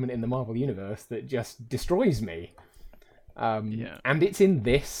the moment in the Marvel universe that just destroys me. And it's in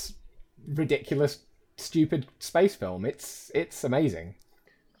this ridiculous, stupid space film. It's amazing.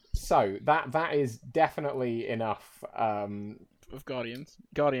 So that is definitely enough of Guardian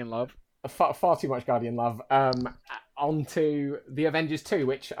love. Far too much Guardian love. On to the Avengers 2,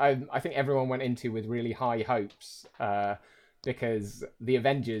 which I think everyone went into with really high hopes, because the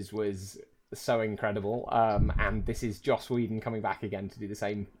Avengers was so incredible, and this is Joss Whedon coming back again to do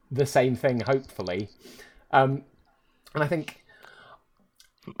the same thing, hopefully. And I think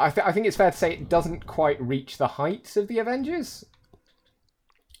it's fair to say it doesn't quite reach the heights of the Avengers,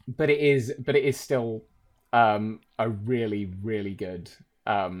 but it is still a really, really good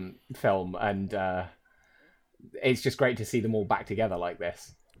film, and it's just great to see them all back together like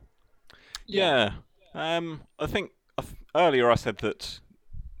this. Yeah, I think earlier I said that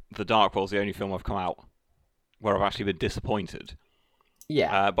The Dark World's the only film I've come out where I've actually been disappointed.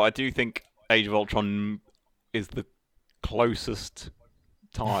 Yeah, but I do think Age of Ultron is the closest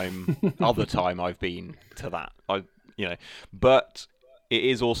other time I've been to that. But it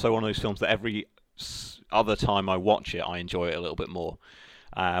is also one of those films that every other time I watch it, I enjoy it a little bit more,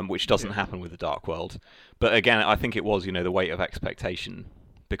 which doesn't happen with The Dark World. But again, I think it was, the weight of expectation,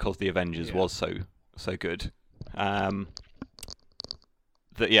 because The Avengers was so good. I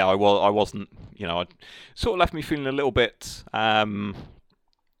wasn't, it sort of left me feeling a little bit,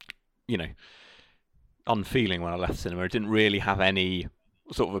 unfeeling when I left cinema. I didn't really have any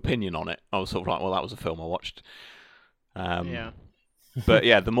sort of opinion on it. I was sort of like, well, that was a film I watched. But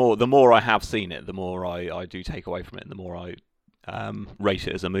yeah, the more I have seen it, the more I do take away from it, and the more I rate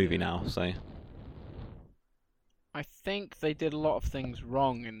it as a movie now. So I think they did a lot of things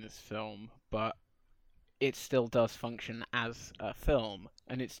wrong in this film, but it still does function as a film,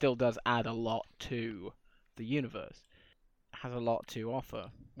 and it still does add a lot to the universe. It has a lot to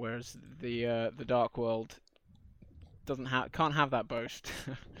offer, whereas the Dark World can't have that boast.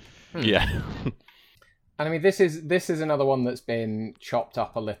 Yeah. And I mean, this is another one that's been chopped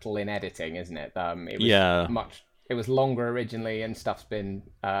up a little in editing, isn't it? It was longer originally, and stuff's been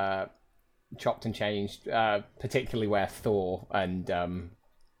chopped and changed, particularly where Thor and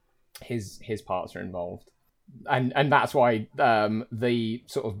his parts are involved, and that's why the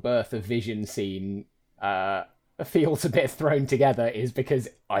sort of birth of Vision scene feels a bit thrown together, is because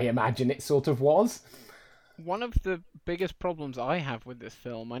I imagine it sort of was. One of the biggest problems I have with this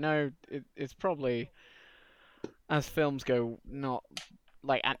film, I know it's probably, as films go, not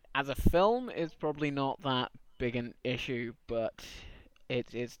like as a film, it's probably not that big an issue, but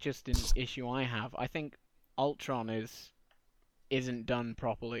it's just an issue I have. I think Ultron isn't done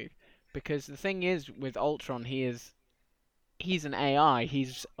properly, because the thing is with Ultron, he's an AI.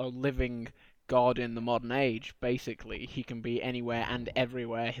 He's a living god in the modern age. Basically, he can be anywhere and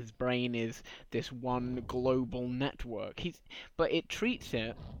everywhere. His brain is this one global network. But it treats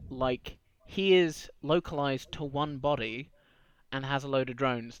it like he is localized to one body and has a load of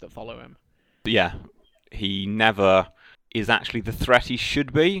drones that follow him. Yeah, he never is actually the threat he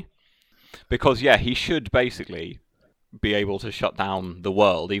should be, because he should basically be able to shut down the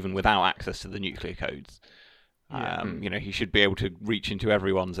world even without access to the nuclear codes. He should be able to reach into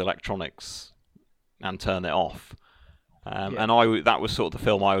everyone's electronics and turn it off. And that was sort of the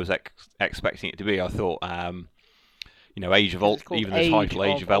film I was expecting it to be. I thought, Age of Ultron, even the title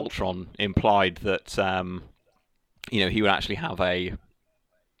Age of Ultron implied that, he would actually have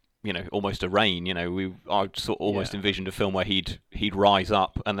almost a reign. I sort of almost envisioned a film where he'd rise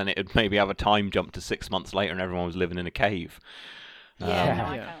up, and then it'd maybe have a time jump to 6 months later, and everyone was living in a cave.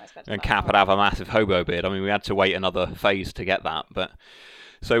 And Cap would have a massive hobo beard. I mean, we had to wait another phase to get that, but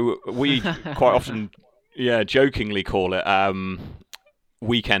so we quite often, jokingly call it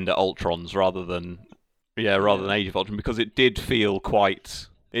Weekend at Ultrons rather than Age of Ultron, because it did feel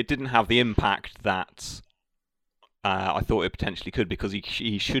it didn't have the impact that I thought it potentially could, because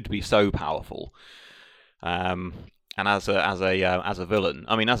he should be so powerful. And as a villain,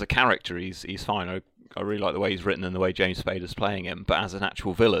 I mean, as a character, he's fine. I really like the way he's written and the way James Spader's playing him, but as an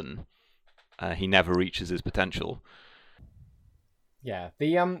actual villain, he never reaches his potential. Yeah,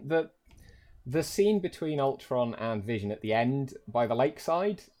 the scene between Ultron and Vision at the end by the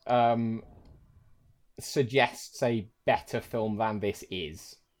lakeside suggests a better film than this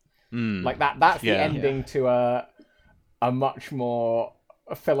is. Like that's the ending to a much more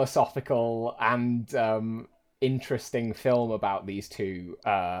philosophical and interesting film about these two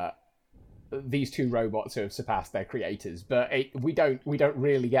robots who have surpassed their creators. But we don't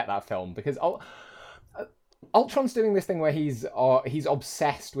really get that film, because Ultron's doing this thing where he's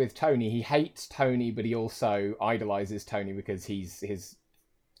obsessed with Tony. He hates Tony, but he also idolizes Tony because he's his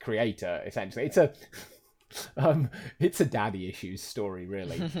creator, essentially. It's a daddy issues story,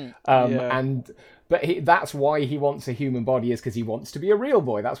 really. That's why he wants a human body, is because he wants to be a real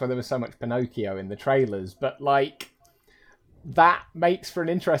boy. That's why there was so much Pinocchio in the trailers. But that makes for an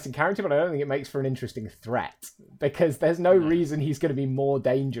interesting character, but I don't think it makes for an interesting threat, because there's no reason he's going to be more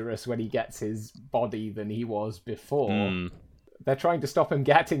dangerous when he gets his body than he was before. They're trying to stop him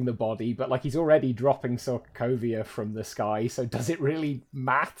getting the body, but he's already dropping Sokovia from the sky, so does it really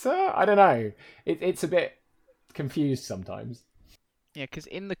matter? I don't know. It's a bit confused sometimes. Yeah, because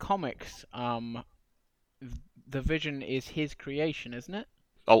in the comics, the Vision is his creation, isn't it?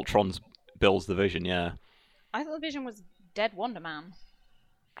 Ultron's builds the Vision, yeah. I thought the Vision was dead Wonder Man.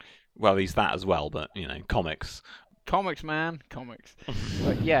 Well, he's that as well, but comics. Comics, man, comics.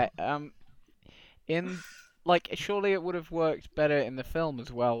 But surely it would have worked better in the film as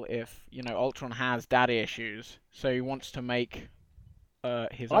well if Ultron has daddy issues, so he wants to make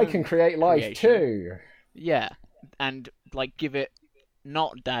his own. I can create life too. Yeah, and give it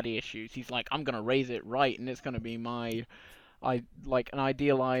not daddy issues. He's like, I'm gonna raise it right, and it's gonna be an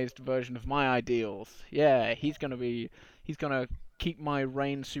idealized version of my ideals. Yeah, he's gonna keep my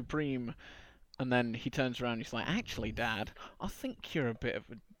reign supreme. And then he turns around and he's like, actually, Dad, I think you're a bit of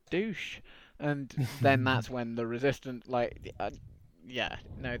a douche. And then that's when the Resistance, there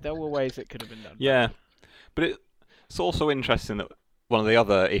were ways it could have been done. Yeah, but it's also interesting that one of the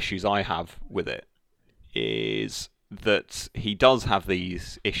other issues I have with it is that he does have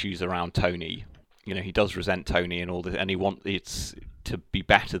these issues around Tony. He does resent Tony and all this, and he wants it to be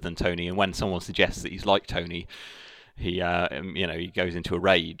better than Tony. And when someone suggests that he's like Tony, he goes into a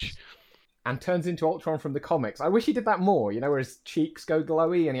rage. And turns into Ultron from the comics. I wish he did that more, where his cheeks go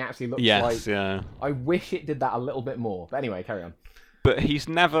glowy and he actually looks I wish it did that a little bit more. But anyway, carry on. But it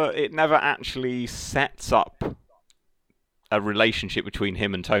never actually sets up a relationship between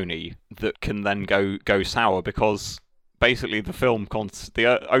him and Tony that can then go sour, because basically the film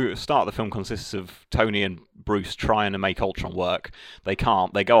start of the film consists of Tony and Bruce trying to make Ultron work. They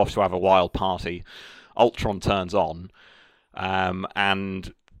can't. They go off to have a wild party. Ultron turns on,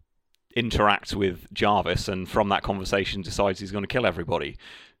 and interacts with Jarvis, and from that conversation decides he's going to kill everybody.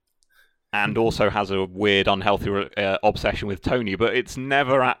 And also has a weird, unhealthy obsession with Tony, but it's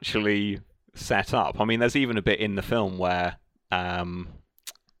never actually set up. I mean, there's even a bit in the film where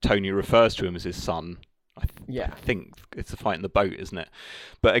Tony refers to him as his son. I think it's a fight in the boat, isn't it?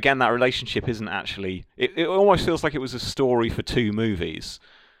 But again, that relationship isn't actually... It almost feels like it was a story for 2 movies.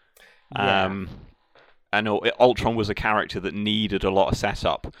 And Ultron was a character that needed a lot of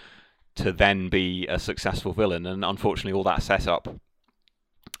setup to then be a successful villain, and unfortunately all that setup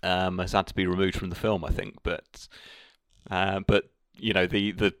has had to be removed from the film, I think. But you know,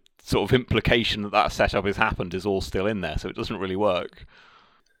 the sort of implication that setup has happened is all still in there, so it doesn't really work.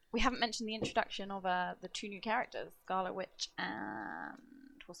 We haven't mentioned the introduction of the 2 new characters, Scarlet Witch and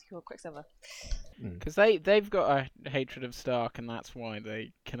what's he called, Quicksilver. Because they've got a hatred of Stark, and that's why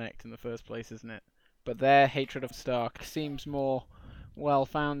they connect in the first place, isn't it? But their hatred of Stark seems more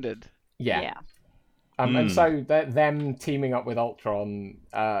well-founded. Yeah. And so them teaming up with Ultron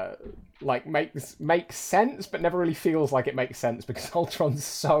makes sense, but never really feels like it makes sense because Ultron's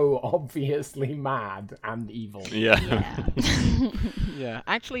so obviously mad and evil. Yeah. Yeah.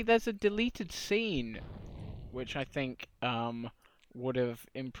 Actually, there's a deleted scene which I think would have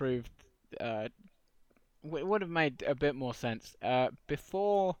improved, would have made a bit more sense.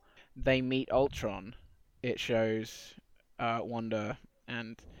 Before they meet Ultron, it shows Wanda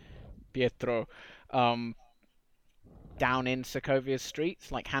and Pietro down in Sokovia's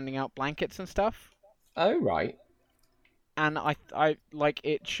streets, like handing out blankets and stuff. Oh, right. And I like,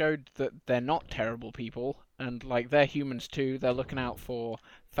 it showed that they're not terrible people, and like they're humans too. They're looking out for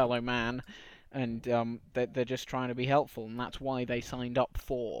fellow man, and they're just trying to be helpful, and that's why they signed up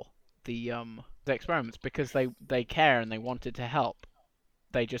for the experiments, because they care and they wanted to help.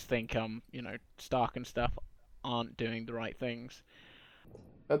 They just think Stark and stuff aren't doing the right things.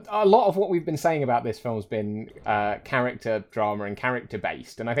 A lot of what we've been saying about this film has been character drama and character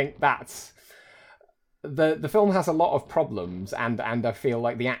based, and I think that's the film has a lot of problems, and I feel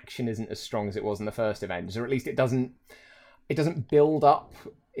like the action isn't as strong as it was in the first Avengers, or at least it doesn't build up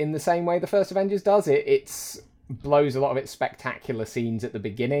in the same way the first Avengers does. It blows a lot of its spectacular scenes at the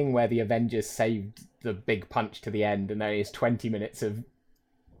beginning, where the Avengers saved the big punch to the end, and there is 20 minutes of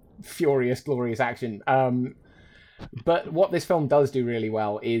furious, glorious action. But what this film does do really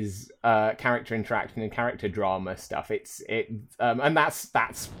well is character interaction and character drama stuff. And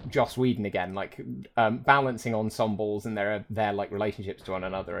that's Joss Whedon again, like balancing ensembles and their like relationships to one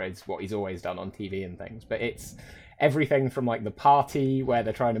another is what he's always done on TV and things. But it's everything from like the party where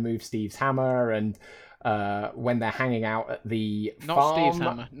they're trying to move Steve's hammer, and when they're hanging out at the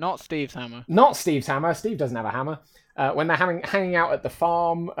farm. Not Steve's hammer. Not Steve's hammer. Steve doesn't have a hammer. When they're hanging out at the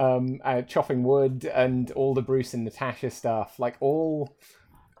farm, chopping wood, and all the Bruce and Natasha stuff, like all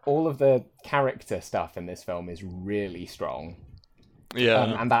of the character stuff in this film is really strong.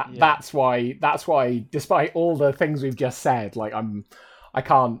 Yeah, and that's why, despite all the things we've just said, like I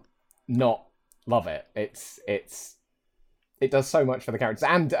can't not love it. It does so much for the characters,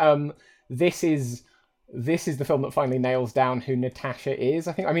 and this is the film that finally nails down who Natasha is,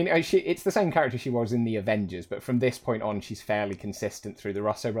 I think. I mean, it's the same character she was in the Avengers, but from this point on, she's fairly consistent through the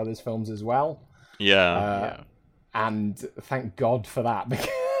Russo brothers films as well. Yeah. And thank God for that,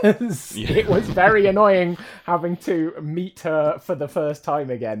 because it was very annoying having to meet her for the first time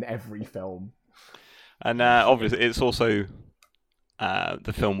again every film. And obviously, it's also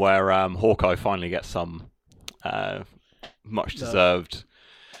the film where Hawkeye finally gets some much-deserved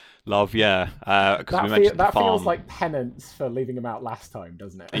love, yeah. Because we mentioned the farm. Feels like penance for leaving him out last time,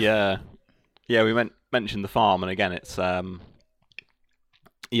 doesn't it? Yeah, we mentioned the farm, and again, it's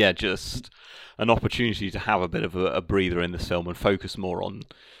just an opportunity to have a bit of a breather in this film and focus more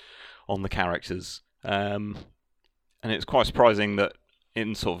on the characters. And it's quite surprising that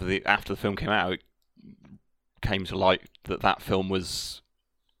in sort of after the film came out, it came to light that film was,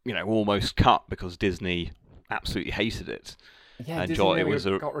 almost cut because Disney absolutely hated it. Yeah, Disney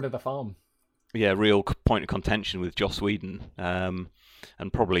really got rid of the farm. Yeah, real point of contention with Joss Whedon, and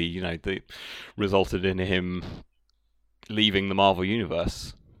probably they resulted in him leaving the Marvel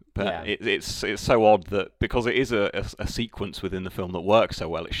universe. But it's so odd that because it is a sequence within the film that works so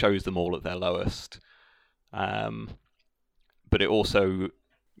well, it shows them all at their lowest, but it also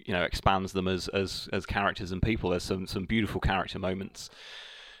expands them as characters and people. There's some beautiful character moments.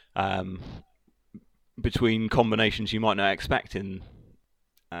 Between combinations you might not expect in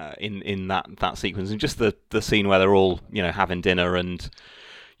in that sequence, and just the scene where they're all having dinner and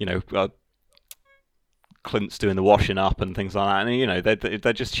Clint's doing the washing up and things like that, and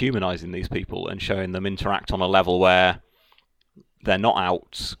they're just humanizing these people and showing them interact on a level where they're not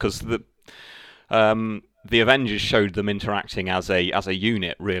out, because the Avengers showed them interacting as a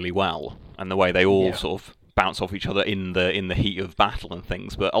unit really well, and the way they all sort of bounce off each other in the heat of battle and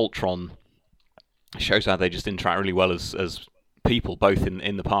things. But Ultron shows how they just interact really well as people, both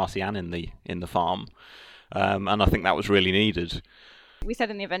in the party and in the farm, and I think that was really needed. We said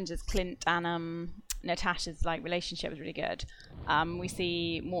in the Avengers, Clint and Natasha's relationship was really good. We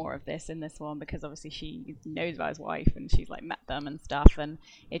see more of this in this one because obviously she knows about his wife and she's met them and stuff, and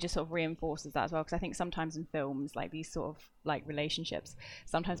it just sort of reinforces that as well. Because I think sometimes in films these sort of relationships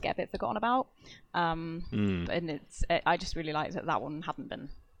sometimes get a bit forgotten about, and I just really liked that one hadn't been.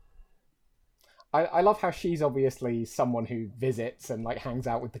 I love how she's obviously someone who visits and hangs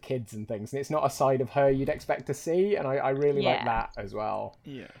out with the kids and things, and it's not a side of her you'd expect to see, and I really like that as well.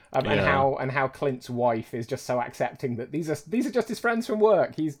 Yeah. And how Clint's wife is just so accepting that these are just his friends from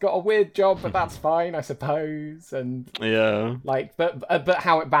work. He's got a weird job, but that's fine, I suppose. And but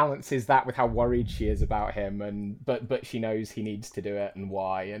how it balances that with how worried she is about him, and but she knows he needs to do it and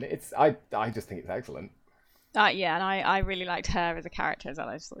why, and I just think it's excellent. And I really liked her as a character as well.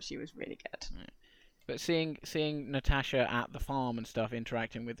 I just thought she was really good. Yeah. But seeing Natasha at the farm and stuff,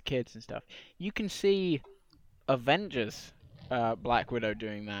 interacting with the kids and stuff, you can see Avengers Black Widow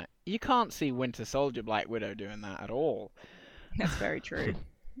doing that. You can't see Winter Soldier Black Widow doing that at all. That's very true.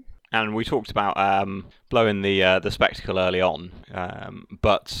 And we talked about blowing the spectacle early on,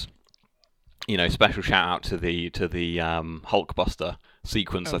 but special shout out to the Hulkbuster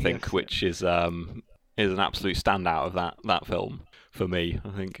sequence, I think, which is an absolute standout of that film for me. I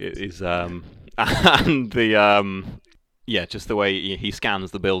think it is, and just the way he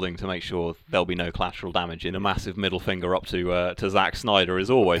scans the building to make sure there'll be no collateral damage in a massive middle finger up to Zack Snyder is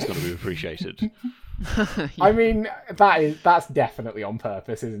always going to be appreciated. I mean, that's definitely on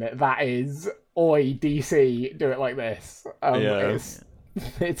purpose, isn't it? That is, oi, DC, do it like this.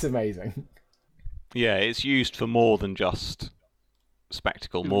 It's amazing. Yeah, it's used for more than just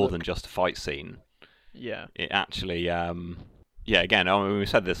spectacle, more than just a fight scene. Yeah. It actually, again, I mean, we've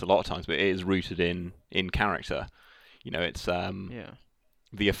said this a lot of times, but it is rooted in character. It's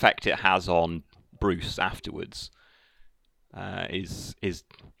the effect it has on Bruce afterwards is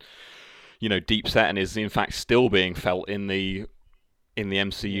deep set, and is in fact still being felt in the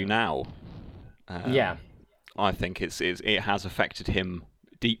MCU now. I think it has affected him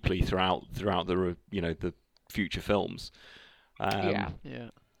deeply throughout the future films.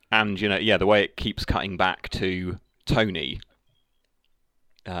 And the way it keeps cutting back to Tony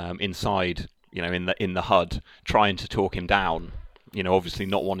inside, in the HUD, trying to talk him down, obviously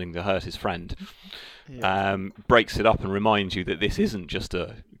not wanting to hurt his friend, breaks it up and reminds you that this isn't just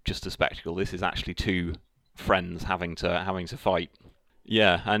a spectacle. This is actually two friends having to fight.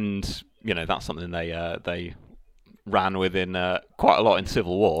 Yeah, and that's something they ran with in quite a lot in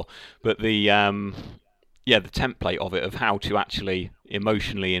Civil War, but the template of it, of how to actually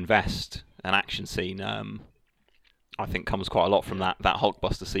emotionally invest an action scene, I think comes quite a lot from that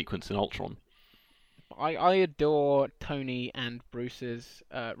Hulkbuster sequence in Ultron. I adore Tony and Bruce's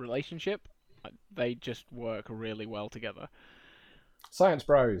relationship. They just work really well together. Science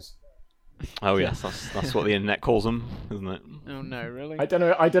bros. Oh yes, that's what the internet calls them, isn't it? Oh no, really? I don't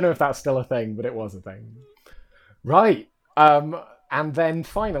know if that's still a thing, but it was a thing. Right. And then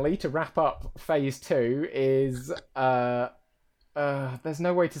finally, to wrap up Phase 2 is there's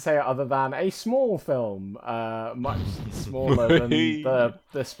no way to say it other than a small film, much smaller than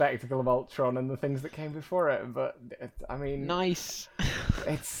the spectacle of Ultron and the things that came before it. But I mean, nice.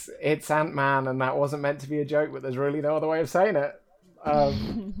 it's Ant-Man, and that wasn't meant to be a joke, but there's really no other way of saying it.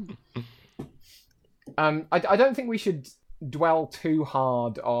 I don't think we should dwell too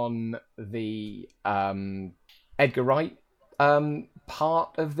hard on the Edgar Wright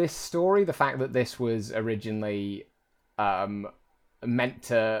part of this story. The fact that this was originally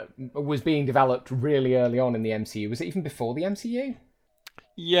was being developed really early on in the MCU. Was it even before the MCU?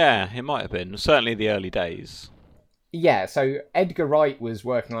 Yeah, it might have been. Certainly the early days. Yeah, so Edgar Wright was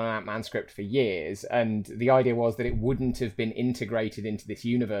working on an Ant-Man script for years, and the idea was that it wouldn't have been integrated into this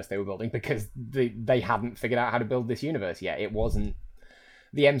universe they were building because they hadn't figured out how to build this universe yet. It wasn't...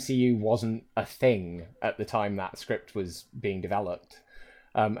 The MCU wasn't a thing at the time that script was being developed.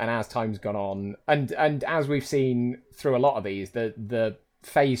 And as time's gone on, and as we've seen through a lot of these, the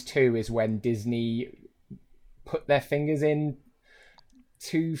Phase 2 is when Disney put their fingers in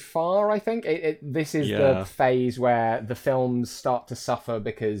too far, I think. This is the phase where the films start to suffer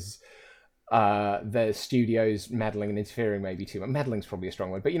because the studios meddling and interfering maybe too much. Meddling's probably a strong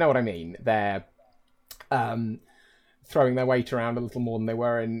word, but you know what I mean. They're throwing their weight around a little more than they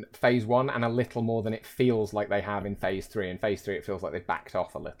were in phase 1 and a little more than it feels like they have in phase 3. In phase 3 it feels like they've backed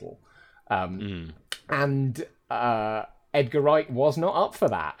off a little. And Edgar Wright was not up for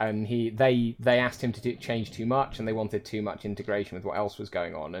that, and they asked him to change too much, and they wanted too much integration with what else was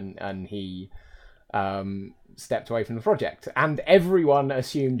going on, and he stepped away from the project. And everyone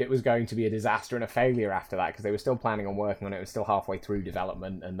assumed it was going to be a disaster and a failure after that, because they were still planning on working on it. It was still halfway through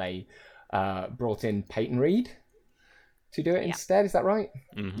development, and they brought in Peyton Reed to do it instead. Is that right?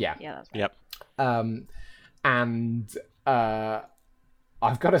 Mm-hmm. Yeah, that's right. Yep. And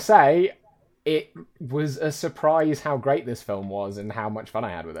I've got to say, it was a surprise how great this film was and how much fun I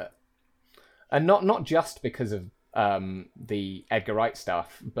had with it. And not just because of the Edgar Wright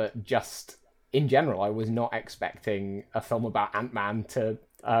stuff, but just in general. I was not expecting a film about Ant-Man to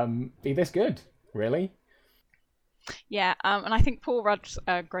be this good, really. Yeah, and I think Paul Rudd's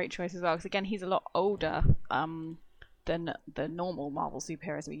a great choice as well, because again, he's a lot older than the normal Marvel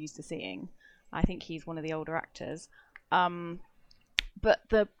superheroes we're used to seeing. I think he's one of the older actors.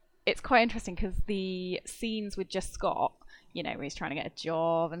 But it's quite interesting because the scenes with just Scott, you know, where he's trying to get a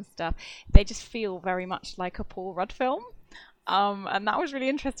job and stuff, they just feel very much like a Paul Rudd film. And that was really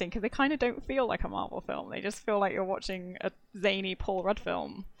interesting because they kind of don't feel like a Marvel film. They just feel like you're watching a zany Paul Rudd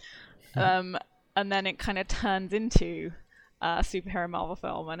film. And then it kind of turns into a superhero Marvel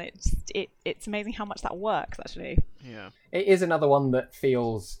film, and it's amazing how much that works, actually. Yeah. It is another one that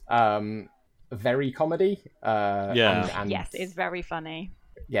feels very comedy. And yes, it's very funny.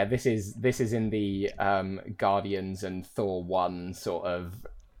 Yeah, this is in the Guardians and Thor 1 sort of.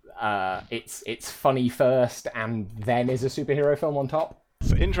 It's funny first, and then is a superhero film on top.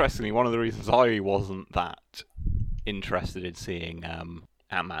 So interestingly, one of the reasons I wasn't that interested in seeing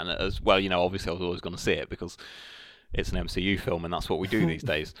Ant-Man as well, you know, obviously I was always going to see it because it's an MCU film and that's what we do these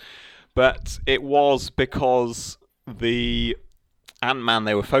days. But it was because the Ant-Man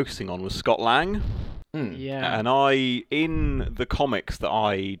they were focusing on was Scott Lang. Yeah. And in the comics that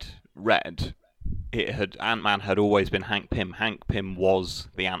I'd read, Ant-Man had always been Hank Pym. Hank Pym was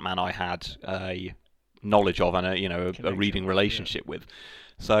the Ant-Man I had a knowledge of and a reading relationship with.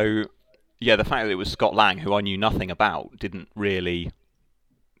 So, yeah, the fact that it was Scott Lang, who I knew nothing about, didn't really,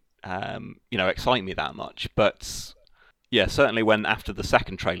 excite me that much. But yeah, certainly when after the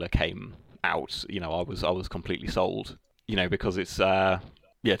second trailer came out, I was completely sold. Because it's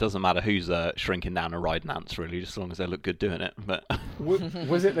it doesn't matter who's shrinking down and riding ants, really, just as long as they look good doing it. But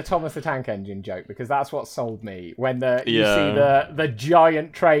was it the Thomas the Tank Engine joke? Because that's what sold me. When you see the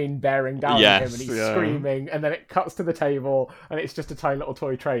giant train bearing down on him and he's screaming, and then it cuts to the table and it's just a tiny little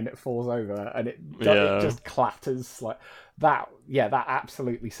toy train that falls over and it just clatters like that. Yeah, that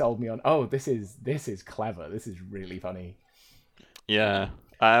absolutely sold me on. Oh, this is clever. This is really funny. Yeah,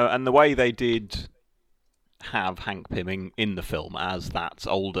 and the way they did have Hank Pym in the film as that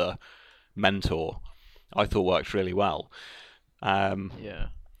older mentor, I thought worked really well.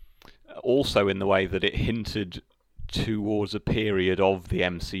 Also in the way that it hinted towards a period of the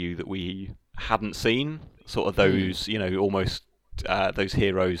MCU that we hadn't seen, sort of those, almost those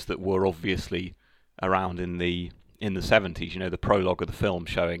heroes that were obviously around in the 70s. The prologue of the film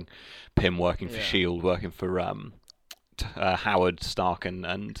showing Pym working for S.H.I.E.L.D., working for Howard Stark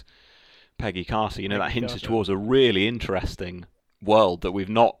and Peggy Carter, that hinted towards a really interesting world that we've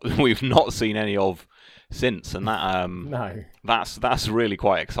not seen any of since, and that no, that's really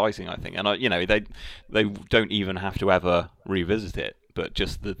quite exciting, I think. And they don't even have to ever revisit it, but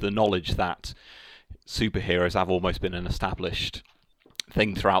just the knowledge that superheroes have almost been an established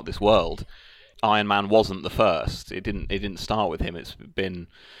thing throughout this world. Iron Man wasn't the first. It didn't start with him. It's been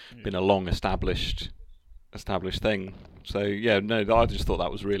a long established thing. So I just thought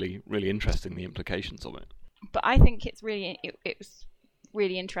that was really, really interesting, the implications of it. But I think it was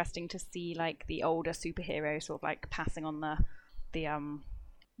really interesting to see like the older superhero sort of like passing on the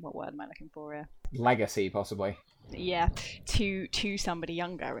what word am I looking for here? Legacy, possibly. Yeah, to somebody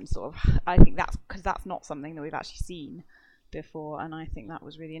younger, and sort of I think that's because that's not something that we've actually seen before, and I think that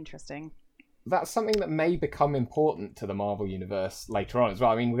was really interesting. That's something that may become important to the Marvel Universe later on as well.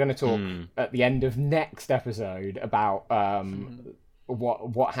 I mean, we're going to talk at the end of next episode about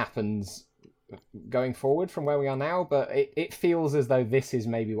what happens going forward from where we are now, but it feels as though this is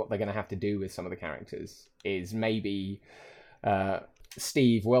maybe what they're going to have to do with some of the characters, is maybe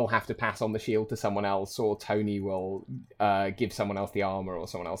Steve will have to pass on the shield to someone else, or Tony will give someone else the armor, or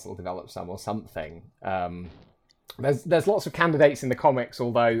someone else will develop some or something. there's lots of candidates in the comics,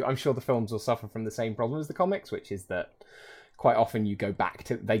 although I'm sure the films will suffer from the same problem as the comics, which is that quite often they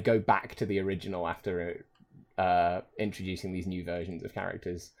go back to the original after introducing these new versions of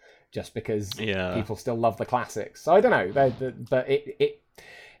characters, just because people still love the classics. So I don't know, but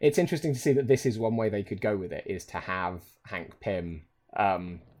it's interesting to see that this is one way they could go with it, is to have Hank Pym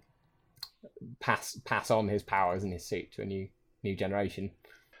pass on his powers and his suit to a new generation.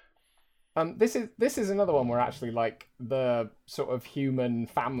 This is another one where actually like the sort of human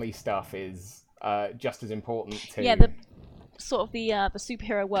family stuff is just as important to the sort of the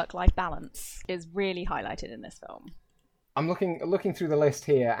superhero work-life balance is really highlighted in this film. I'm looking through the list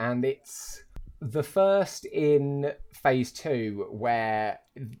here, and it's the first in Phase 2 where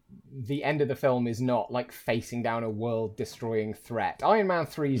the end of the film is not like facing down a world-destroying threat. Iron Man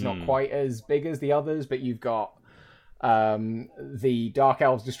 3 is not quite as big as the others, but you've got the Dark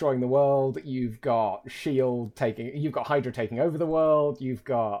Elves destroying the world, you've got you've got Hydra taking over the world, you've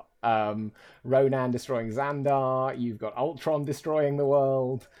got Ronan destroying Xandar, you've got Ultron destroying the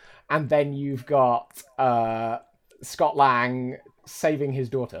world, and then you've got Scott Lang saving his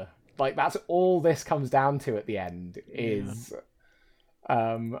daughter. Like, that's all this comes down to at the end, is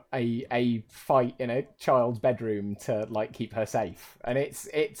a fight in a child's bedroom to like keep her safe. And it's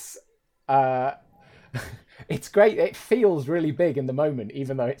it's great. It feels really big in the moment,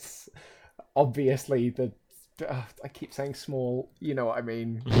 even though it's obviously I keep saying small, you know what I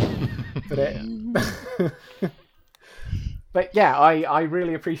mean. But yeah, I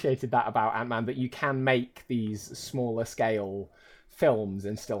really appreciated that about Ant-Man, that you can make these smaller scale films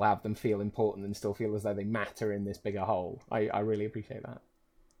and still have them feel important and still feel as though they matter in this bigger whole. I really appreciate that.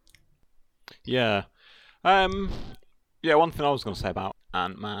 Yeah. One thing I was going to say about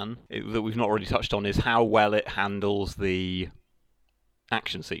Ant-Man that we've not already touched on is how well it handles the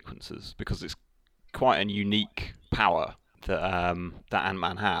action sequences, because it's quite a unique power that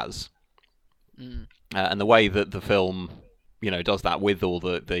Ant-Man has. And the way that the film, does that with all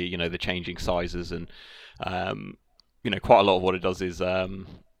the changing sizes and quite a lot of what it does is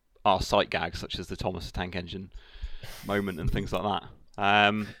our sight gags, such as the Thomas the Tank Engine moment and things like that.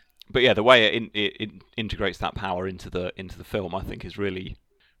 But yeah, the way it integrates that power into the film, I think, is really,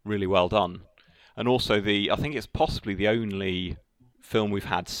 really well done. And also I think it's possibly the only film we've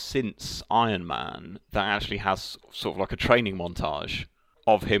had since Iron Man that actually has sort of like a training montage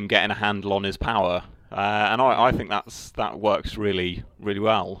of him getting a handle on his power, and I think that works really, really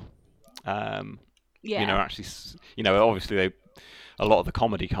well. Actually, obviously a lot of the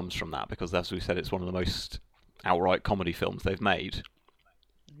comedy comes from that, because as we said, it's one of the most outright comedy films they've made.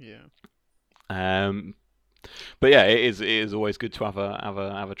 Yeah. But yeah, it is always good to have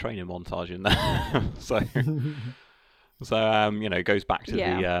a training montage in there. so it goes back to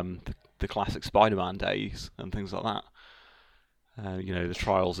the classic Spider-Man days and things like that. The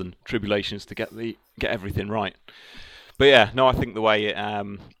trials and tribulations to get everything right. But yeah, no, I think the way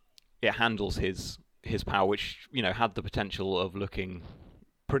it handles his power, which had the potential of looking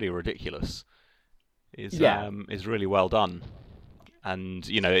pretty ridiculous, is really well done. And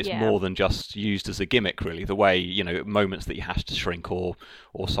it's more than just used as a gimmick, really. The way moments that you have to shrink or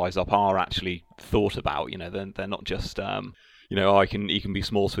size up are actually thought about. They're not just he can be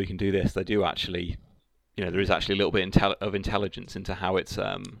small so he can do this. They do actually, there is actually a little bit of intelligence into how it's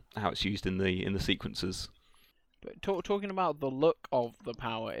used in the sequences. But talking about the look of the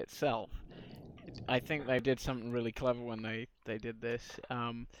power itself, I think they did something really clever when they did this.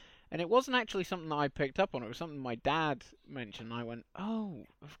 And it wasn't actually something that I picked up on. It was something my dad mentioned. I went, oh,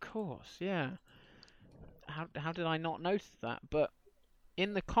 of course, yeah. How did I not notice that? But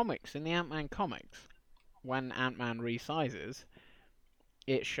in the comics, in the Ant-Man comics, when Ant-Man resizes,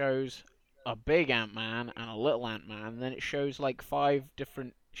 it shows a big Ant-Man and a little Ant-Man, and then it shows like 5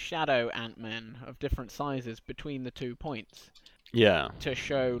 different shadow Ant-Men of different sizes between the 2 points. Yeah. To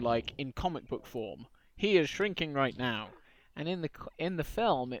show, like, in comic book form, he is shrinking right now. And in the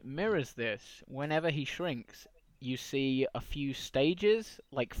film, it mirrors this. Whenever he shrinks, you see a few stages,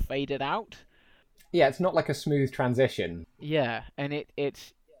 like, faded out. Yeah, it's not like a smooth transition. Yeah, and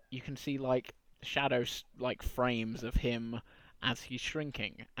it's you can see, like, shadows, like, frames of him as he's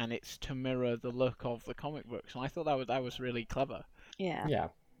shrinking, and it's to mirror the look of the comic books. And I thought that was really clever. Yeah. Yeah.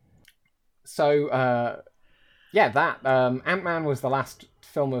 So, Ant-Man was the last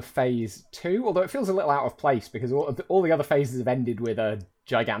film of Phase 2, although it feels a little out of place because all the other phases have ended with a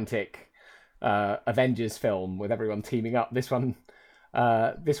gigantic Avengers film with everyone teaming up. This one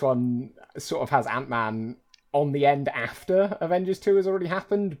sort of has Ant-Man on the end after Avengers 2 has already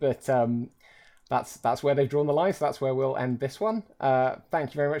happened, but that's where they've drawn the line, so that's where we'll end this one.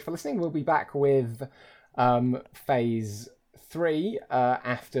 Thank you very much for listening. We'll be back with phase 3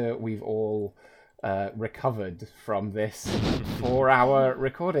 after we've all recovered from this 4-hour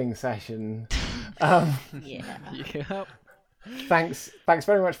recording session. Yeah. Yep. Thanks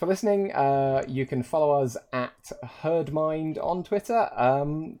very much for listening. You can follow us at HerdMind on Twitter.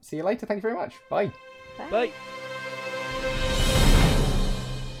 See you later. Thank you very much. Bye. Bye.